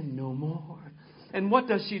sin no more. And what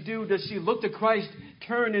does she do? Does she look to Christ,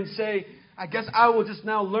 turn and say, I guess I will just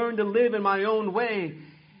now learn to live in my own way.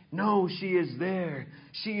 No, she is there.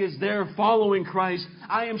 She is there following Christ.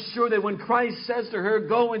 I am sure that when Christ says to her,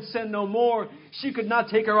 go and sin no more, she could not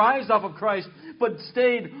take her eyes off of Christ, but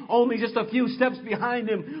stayed only just a few steps behind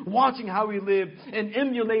him, watching how he lived and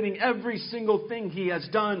emulating every single thing he has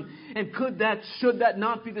done. And should that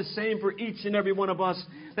not be the same for each and every one of us?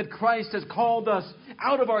 That Christ has called us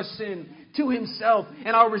out of our sin to himself,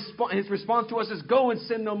 and his response to us is, go and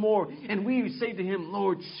sin no more. And we say to him,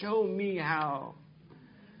 Lord, show me how.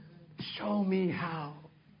 Show me how.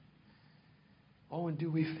 Oh, and do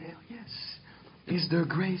we fail? Yes. Is there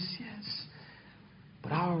grace? Yes.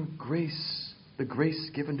 But our grace, the grace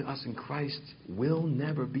given to us in Christ, will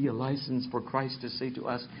never be a license for Christ to say to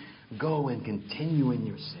us, go and continue in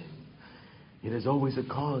your sin. It is always a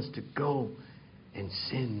cause to go and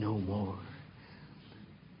sin no more.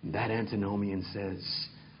 That antinomian says,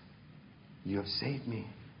 you have saved me.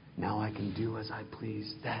 Now I can do as I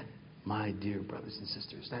please. That, my dear brothers and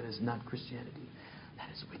sisters, that is not Christianity. That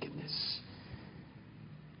is wickedness.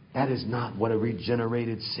 That is not what a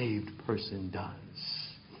regenerated, saved person does.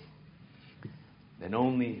 And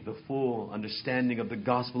only the full understanding of the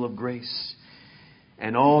gospel of grace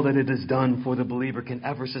and all that it has done for the believer can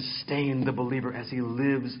ever sustain the believer as he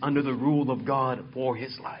lives under the rule of God for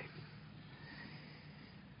his life.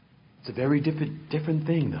 It's a very different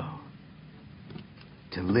thing, though,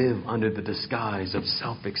 to live under the disguise of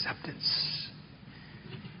self-acceptance.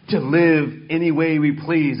 To live any way we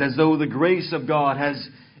please, as though the grace of God has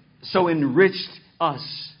so enriched us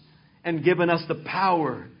and given us the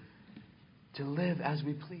power to live as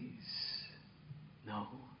we please. No.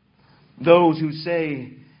 Those who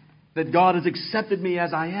say that God has accepted me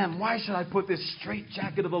as I am, why should I put this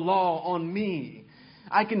straitjacket of the law on me?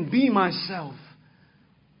 I can be myself,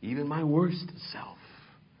 even my worst self,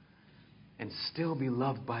 and still be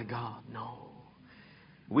loved by God. No.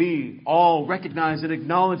 We all recognize and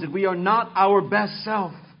acknowledge that we are not our best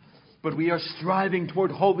self, but we are striving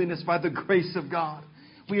toward holiness by the grace of God.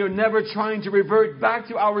 We are never trying to revert back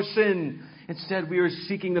to our sin. Instead, we are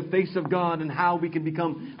seeking the face of God and how we can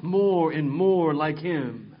become more and more like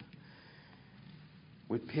Him.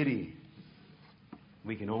 With pity,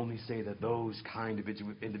 we can only say that those kind of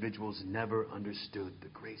individuals never understood the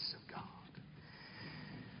grace of God.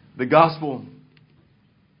 The gospel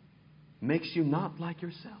makes you not like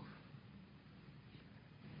yourself.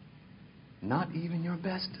 Not even your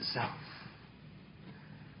best self.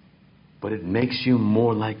 But it makes you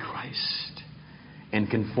more like Christ and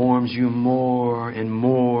conforms you more and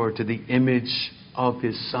more to the image of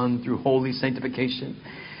His Son through holy sanctification.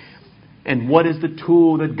 And what is the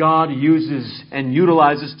tool that God uses and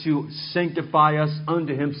utilizes to sanctify us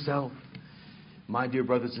unto Himself? My dear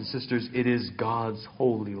brothers and sisters, it is God's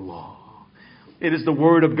holy law. It is the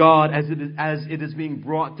Word of God as it is being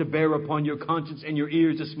brought to bear upon your conscience and your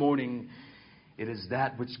ears this morning. It is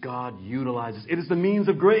that which God utilizes. It is the means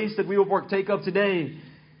of grace that we will partake of today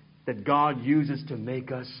that God uses to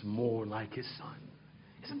make us more like His Son.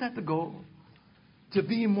 Isn't that the goal? To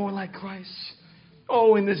be more like Christ.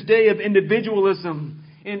 Oh, in this day of individualism,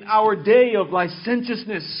 in our day of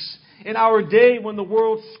licentiousness, in our day when the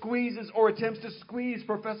world squeezes or attempts to squeeze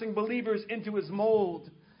professing believers into its mold,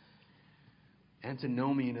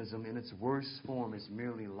 Antinomianism in its worst form is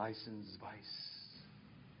merely licensed vice.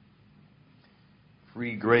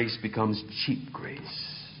 Free grace becomes cheap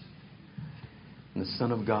grace. And the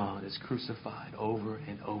Son of God is crucified over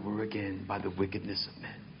and over again by the wickedness of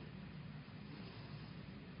men.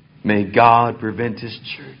 May God prevent His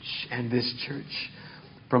church and this church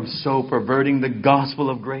from so perverting the gospel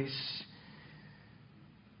of grace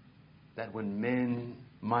that when men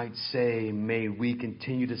might say, may we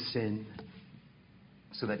continue to sin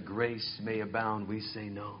so that grace may abound, we say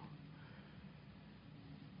no.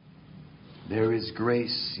 There is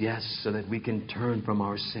grace, yes, so that we can turn from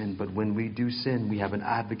our sin. But when we do sin, we have an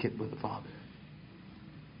advocate with the Father.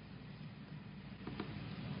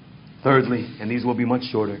 Thirdly, and these will be much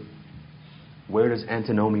shorter, where does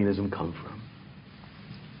antinomianism come from?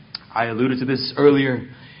 I alluded to this earlier.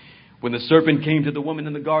 When the serpent came to the woman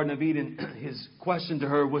in the Garden of Eden, his question to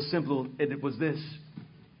her was simple, and it was this.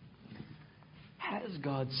 Has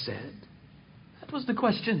God said? That was the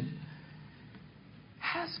question.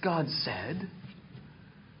 Has God said?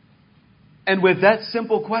 And with that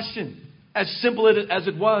simple question, as simple as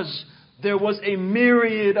it was, there was a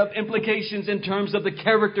myriad of implications in terms of the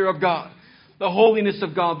character of God, the holiness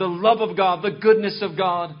of God, the love of God, the goodness of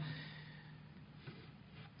God.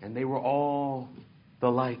 And they were all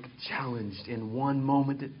alike challenged in one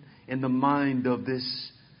moment in the mind of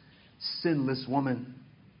this sinless woman.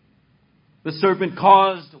 The serpent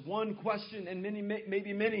caused one question and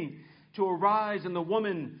maybe many to arise in the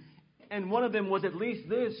woman. And one of them was at least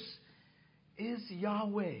this: is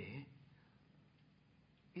Yahweh,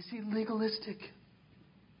 is He legalistic?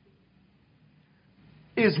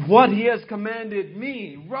 Is what He has commanded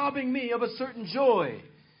me robbing me of a certain joy?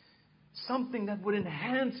 Something that would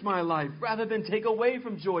enhance my life rather than take away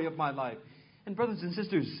from joy of my life. And brothers and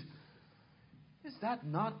sisters, is that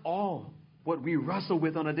not all what we wrestle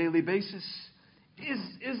with on a daily basis?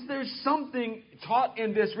 Is there something taught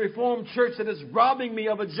in this Reformed church that is robbing me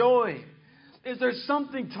of a joy? Is there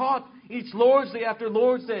something taught each Lord's Day after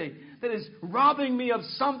Lord's Day that is robbing me of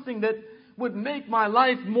something that would make my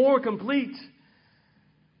life more complete?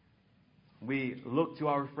 We look to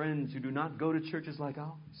our friends who do not go to churches like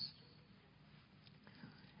ours,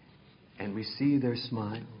 and we see their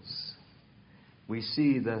smiles. We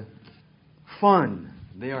see the fun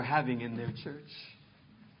they are having in their church.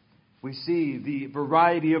 We see the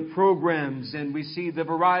variety of programs, and we see the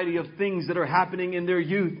variety of things that are happening in their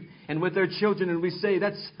youth and with their children, and we say,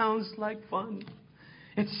 that sounds like fun.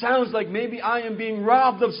 It sounds like maybe I am being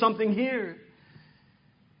robbed of something here.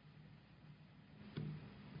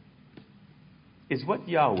 Is what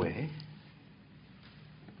Yahweh,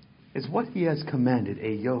 is what He has commanded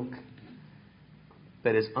a yoke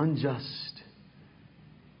that is unjust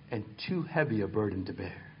and too heavy a burden to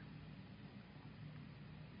bear?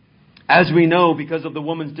 As we know, because of the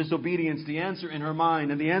woman's disobedience, the answer in her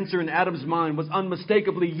mind and the answer in Adam's mind was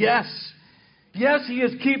unmistakably yes. Yes, He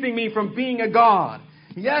is keeping me from being a god.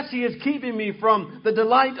 Yes, He is keeping me from the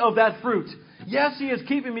delight of that fruit. Yes, He is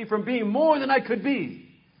keeping me from being more than I could be.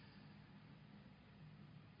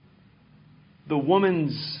 The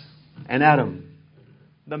woman's and Adam,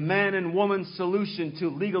 the man and woman's solution to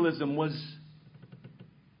legalism was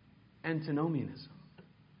Antinomianism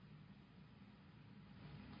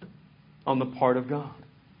on the part of God.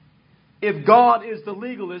 If God is the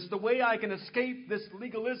legalist, the way I can escape this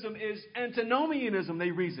legalism is Antinomianism,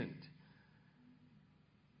 they reasoned.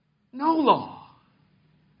 No law.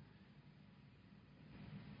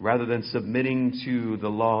 Rather than submitting to the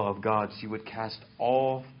law of God, she would cast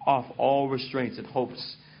off all restraints in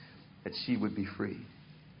hopes that she would be free.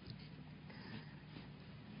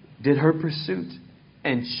 Did her pursuit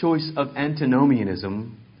and choice of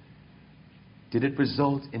Antinomianism, did it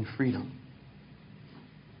result in freedom?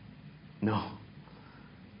 No.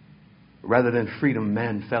 Rather than freedom,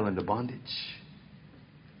 man fell into bondage.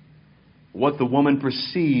 What the woman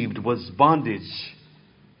perceived was bondage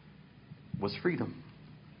was freedom.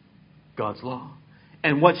 God's law.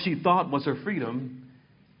 And what she thought was her freedom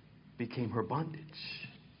became her bondage.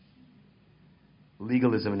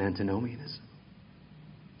 Legalism and Antinomianism.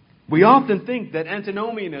 We often think that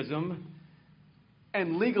Antinomianism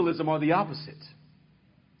and legalism are the opposite.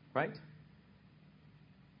 Right?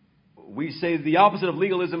 We say the opposite of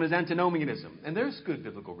legalism is Antinomianism. And there's good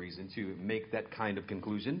biblical reason to make that kind of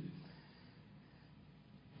conclusion.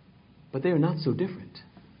 But they are not so different.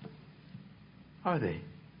 Are they?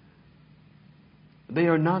 They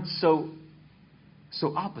are not so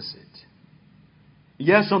opposite.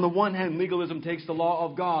 Yes, on the one hand, legalism takes the law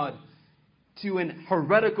of God to an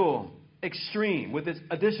heretical extreme with its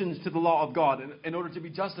additions to the law of God in order to be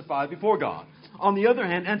justified before God. On the other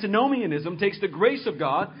hand, Antinomianism takes the grace of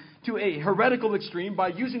God to a heretical extreme by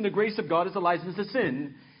using the grace of God as a license to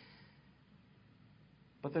sin.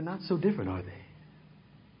 But they're not so different, are they?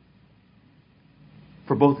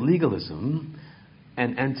 For both legalism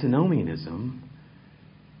and Antinomianism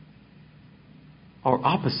are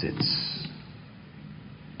opposites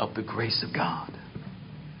of the grace of God.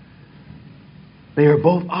 They are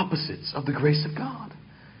both opposites of the grace of God.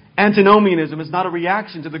 Antinomianism is not a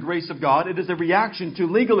reaction to the grace of God. It is a reaction to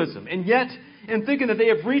legalism. And yet, in thinking that they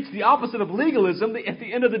have reached the opposite of legalism, at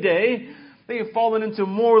the end of the day, they have fallen into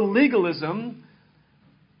more legalism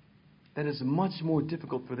that is much more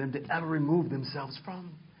difficult for them to ever remove themselves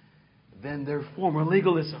from than their former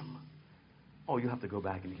legalism. Oh, you have to go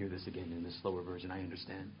back and hear this again in the slower version. I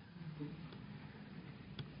understand.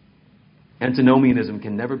 Antinomianism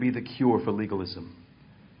can never be the cure for legalism,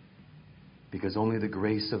 because only the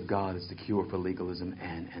grace of God is the cure for legalism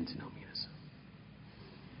and Antinomianism.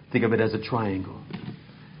 Think of it as a triangle.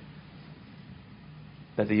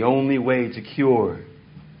 That the only way to cure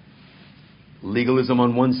legalism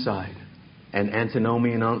on one side and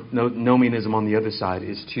Antinomianism on the other side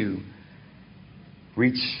is to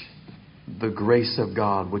reach the grace of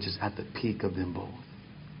God, which is at the peak of them both.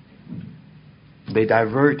 They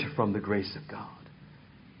divert from the grace of God.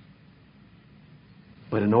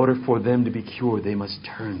 But in order for them to be cured, they must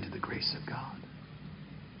turn to the grace of God.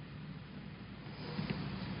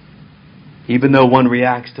 Even though one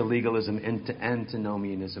reacts to legalism and to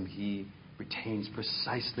antinomianism, he retains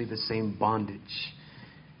precisely the same bondage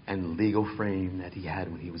and legal frame that he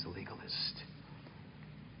had when he was a legalist.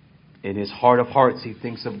 In his heart of hearts, he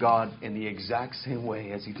thinks of God in the exact same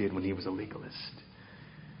way as he did when he was a legalist.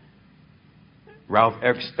 Ralph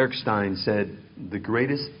Erskine said, the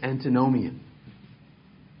greatest antinomian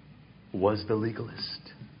was the legalist.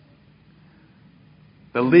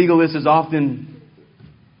 The legalist is often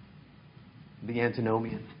the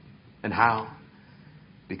antinomian. And how?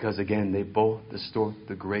 Because again, they both distort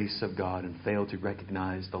the grace of God and fail to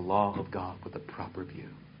recognize the law of God with a proper view.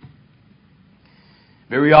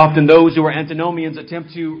 Very often those who are antinomians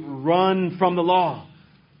attempt to run from the law.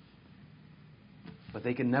 But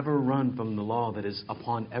they can never run from the law that is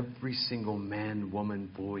upon every single man, woman,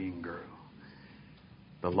 boy, and girl.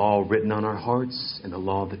 The law written on our hearts and the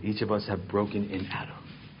law that each of us have broken in Adam.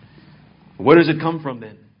 Where does it come from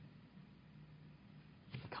then?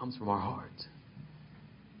 It comes from our heart.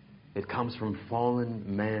 It comes from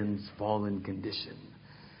fallen man's fallen condition.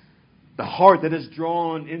 The heart that is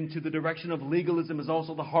drawn into the direction of legalism is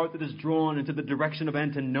also the heart that is drawn into the direction of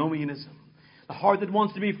antinomianism. The heart that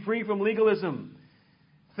wants to be free from legalism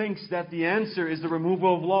thinks that the answer is the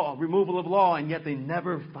removal of law, and yet they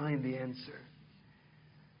never find the answer.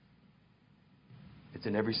 It's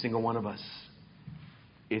in every single one of us.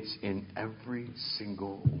 It's in every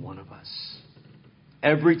single one of us.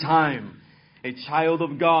 Every time a child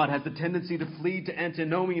of God has the tendency to flee to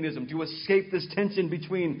antinomianism, to escape this tension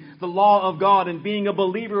between the law of God and being a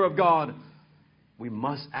believer of God, we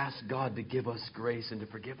must ask God to give us grace and to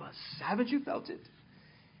forgive us. Haven't you felt it?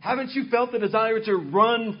 Haven't you felt the desire to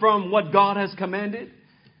run from what God has commanded?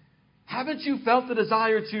 Haven't you felt the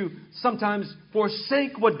desire to sometimes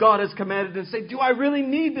forsake what God has commanded and say, do I really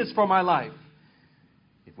need this for my life?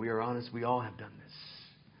 If we are honest, we all have done this.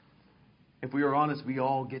 If we are honest, we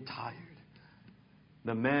all get tired.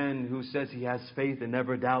 The man who says he has faith and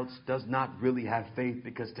never doubts does not really have faith,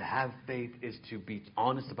 because to have faith is to be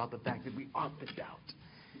honest about the fact that we often doubt.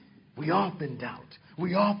 We often doubt.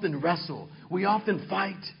 We often wrestle. We often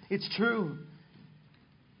fight. It's true.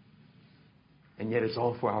 And yet it's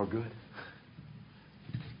all for our good.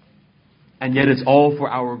 And yet it's all for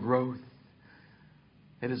our growth.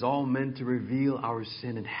 It is all meant to reveal our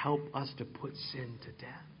sin and help us to put sin to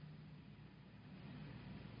death.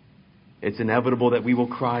 It's inevitable that we will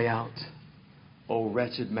cry out, "O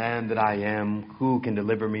wretched man that I am, who can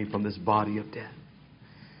deliver me from this body of death?"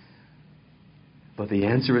 But the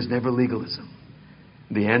answer is never legalism.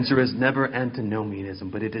 The answer is never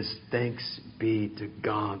antinomianism, but it is thanks be to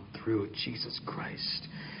God through Jesus Christ,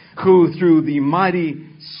 who through the mighty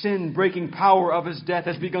sin-breaking power of his death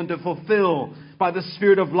has begun to fulfill by the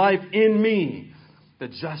Spirit of life in me the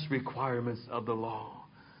just requirements of the law.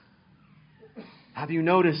 Have you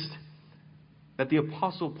noticed that the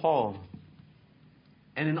Apostle Paul,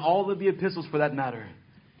 and in all of the epistles for that matter,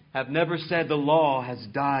 have never said the law has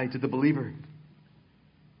died to the believer,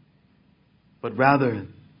 but rather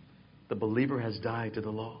the believer has died to the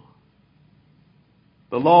law.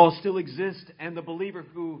 The law still exists, and the believer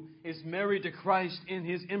who is married to Christ in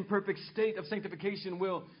his imperfect state of sanctification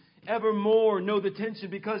will evermore know the tension,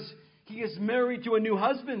 because he is married to a new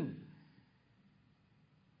husband.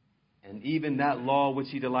 And even that law which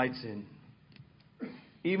he delights in,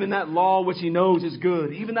 even that law which he knows is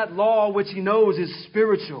good, even that law which he knows is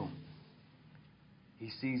spiritual, he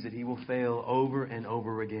sees that he will fail over and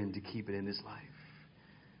over again to keep it in his life.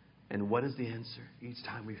 And what is the answer each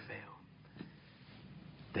time we fail?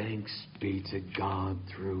 Thanks be to God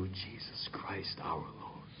through Jesus Christ our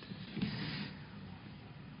Lord.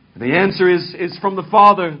 The answer is from the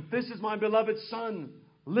Father. This is my beloved Son.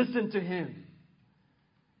 Listen to him.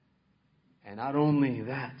 And not only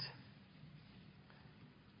that,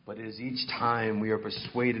 but it is each time we are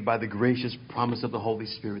persuaded by the gracious promise of the Holy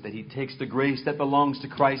Spirit that he takes the grace that belongs to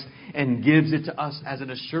Christ and gives it to us as an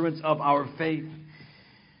assurance of our faith,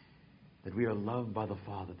 that we are loved by the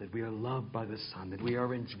Father, that we are loved by the Son, that we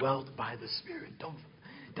are indwelt by the Spirit.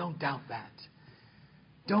 Don't doubt that.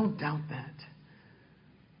 Don't doubt that.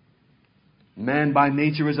 Man by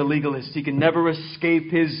nature is a legalist. He can never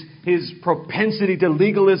escape his propensity to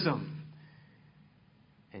legalism.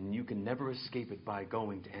 And you can never escape it by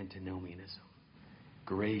going to antinomianism.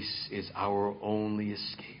 Grace is our only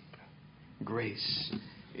escape. Grace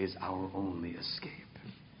is our only escape.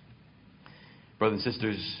 Brothers and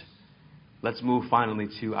sisters, let's move finally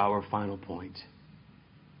to our final point.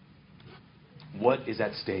 What is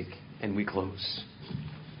at stake? And we close.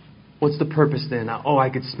 What's the purpose then? I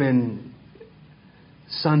could spend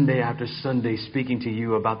Sunday after Sunday speaking to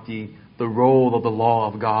you about the the role of the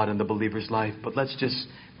law of God in the believer's life. But let's just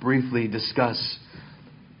briefly discuss,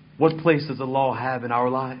 what place does the law have in our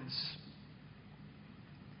lives?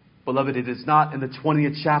 Beloved, it is not in the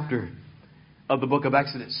 20th chapter of the book of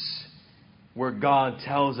Exodus where God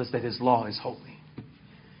tells us that His law is holy.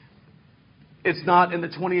 It's not in the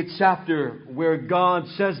 20th chapter where God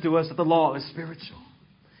says to us that the law is spiritual.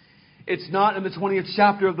 It's not in the 20th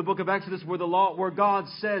chapter of the book of Exodus where God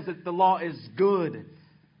says that the law is good.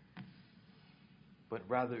 But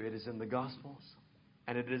rather it is in the Gospels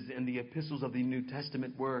and it is in the epistles of the New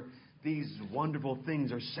Testament where these wonderful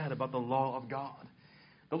things are said about the law of God.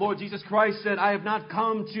 The Lord Jesus Christ said, I have not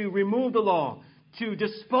come to remove the law, to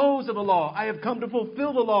dispose of the law. I have come to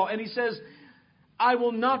fulfill the law. And He says, I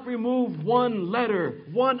will not remove one letter,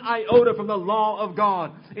 one iota from the law of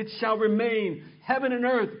God. It shall remain. Heaven and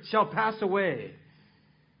earth shall pass away.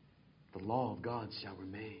 The law of God shall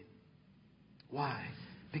remain. Why?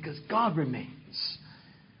 Because God remains.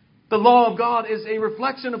 The law of God is a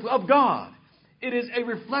reflection of God. It is a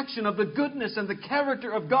reflection of the goodness and the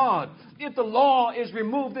character of God. If the law is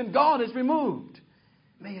removed, then God is removed.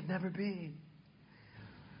 May it never be.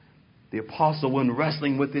 The apostle, when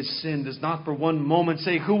wrestling with his sin, does not for one moment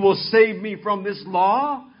say, who will save me from this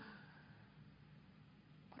law?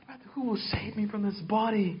 But rather, who will save me from this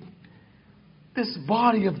body? This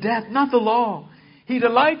body of death, not the law. He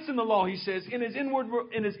delights in the law, he says. In his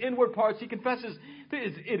inward parts, he confesses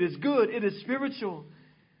it is good, it is spiritual.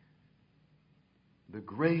 The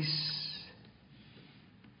grace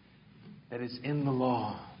that is in the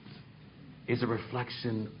law is a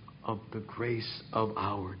reflection of the grace of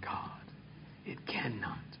our God. It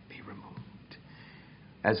cannot be removed.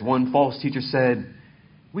 As one false teacher said,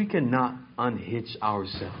 we cannot unhitch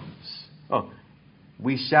ourselves.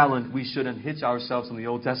 We should unhitch ourselves from the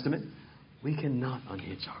Old Testament. We cannot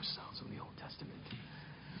unhitch ourselves from the Old Testament.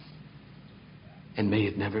 And may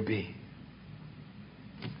it never be.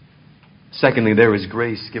 Secondly, there is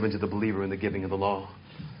grace given to the believer in the giving of the law.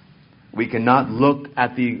 We cannot look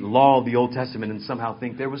at the law of the Old Testament and somehow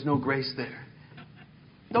think there was no grace there.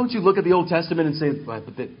 Don't you look at the Old Testament and say, but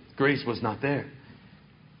that grace was not there.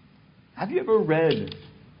 Have you ever read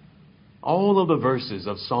all of the verses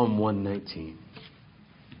of Psalm 119?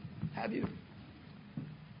 Have you?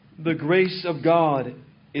 The grace of God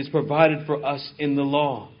is provided for us in the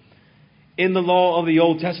law of the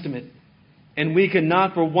Old Testament. And we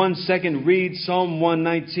cannot for 1 second read Psalm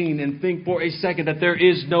 119 and think for a second that there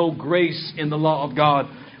is no grace in the law of God.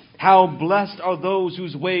 How blessed are those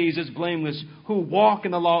whose ways is blameless, who walk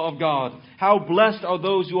in the law of God. How blessed are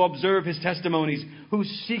those who observe His testimonies, who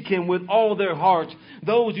seek Him with all their heart.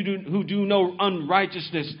 Those who do no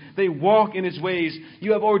unrighteousness, they walk in His ways.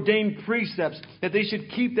 You have ordained precepts that they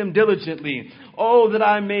should keep them diligently.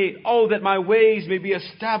 that my ways may be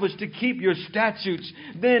established to keep your statutes.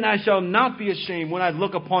 Then I shall not be ashamed when I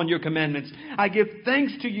look upon your commandments. I give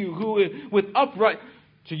thanks to you with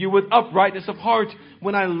uprightness of heart.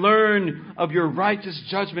 When I learn of your righteous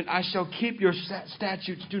judgment, I shall keep your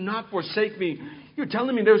statutes. Do not forsake me. You're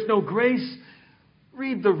telling me there's no grace?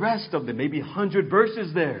 Read the rest of them, maybe 100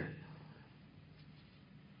 verses there.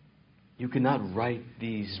 You cannot write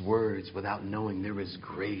these words without knowing there is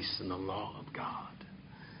grace in the law of God.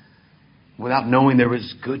 Without knowing there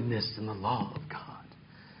is goodness in the law of God.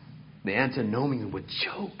 The Antinomian would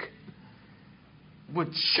choke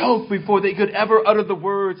before they could ever utter the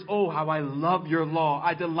words, "Oh, how I love your law.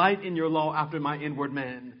 I delight in your law after my inward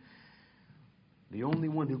man." The only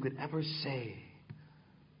one who could ever say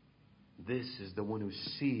this is the one who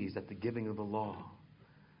sees that the giving of the law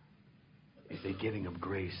is a giving of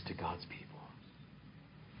grace to God's people.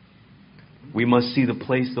 We must see the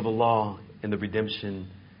place of the law in the redemption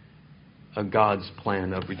of God's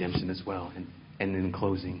plan of redemption as well. And in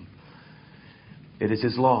closing, it is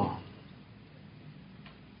His law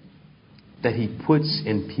that He puts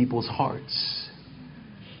in people's hearts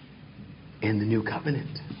in the new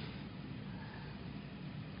covenant.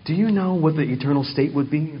 Do you know what the eternal state would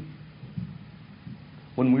be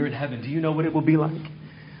when we're in heaven? Do you know what it will be like?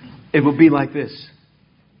 It will be like this.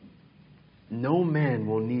 No man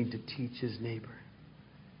will need to teach his neighbor.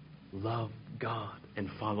 Love God and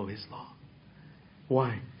follow His law.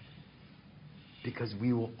 Why? Because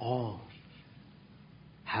we will all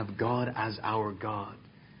have God as our God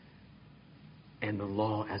and the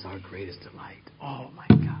law as our greatest delight. Oh my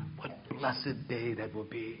God, what blessed day that will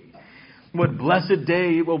be. What blessed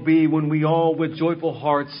day it will be when we all with joyful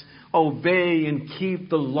hearts obey and keep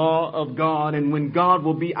the law of God, and when God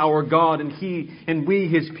will be our God and we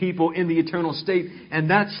His people in the eternal state, and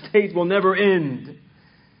that state will never end.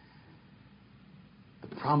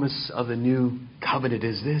 The promise of the new covenant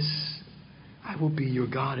is this: I will be your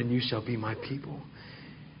God and you shall be my people.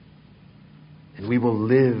 And we will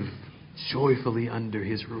live joyfully under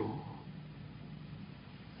his rule.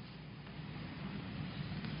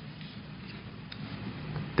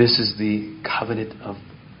 This is the covenant of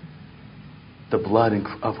the blood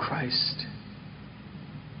of Christ.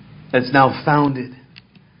 That's now founded.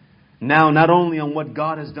 Now not only on what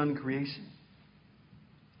God has done in creation,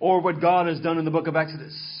 or what God has done in the book of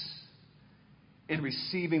Exodus, in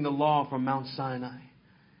receiving the law from Mount Sinai,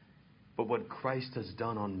 but what Christ has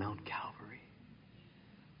done on Mount Calvary,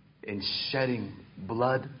 in shedding,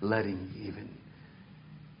 blood-letting even,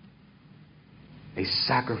 a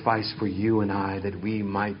sacrifice for you and I, that we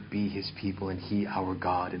might be his people and he our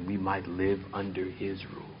God, and we might live under his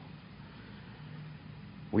rule.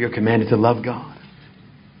 We are commanded to love God.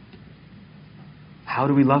 How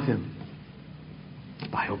do we love him?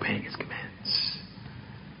 By obeying his commands.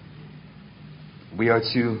 We are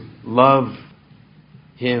to love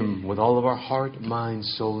him with all of our heart, mind,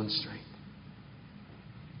 soul, and strength.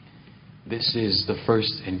 This is the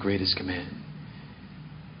first and greatest command.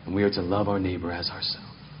 And we are to love our neighbor as ourselves.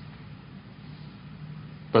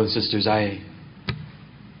 Brothers and sisters, I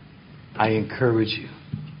encourage you,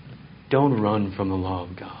 don't run from the law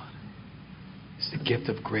of God. It's the gift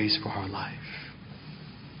of grace for our life.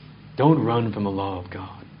 Don't run from the law of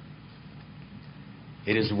God.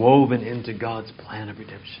 It is woven into God's plan of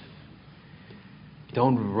redemption.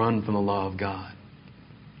 Don't run from the law of God,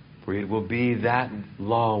 for it will be that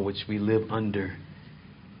law which we live under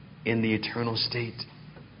in the eternal state,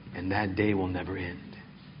 and that day will never end.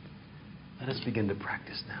 Let us begin to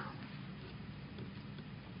practice now.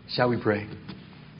 Shall we pray?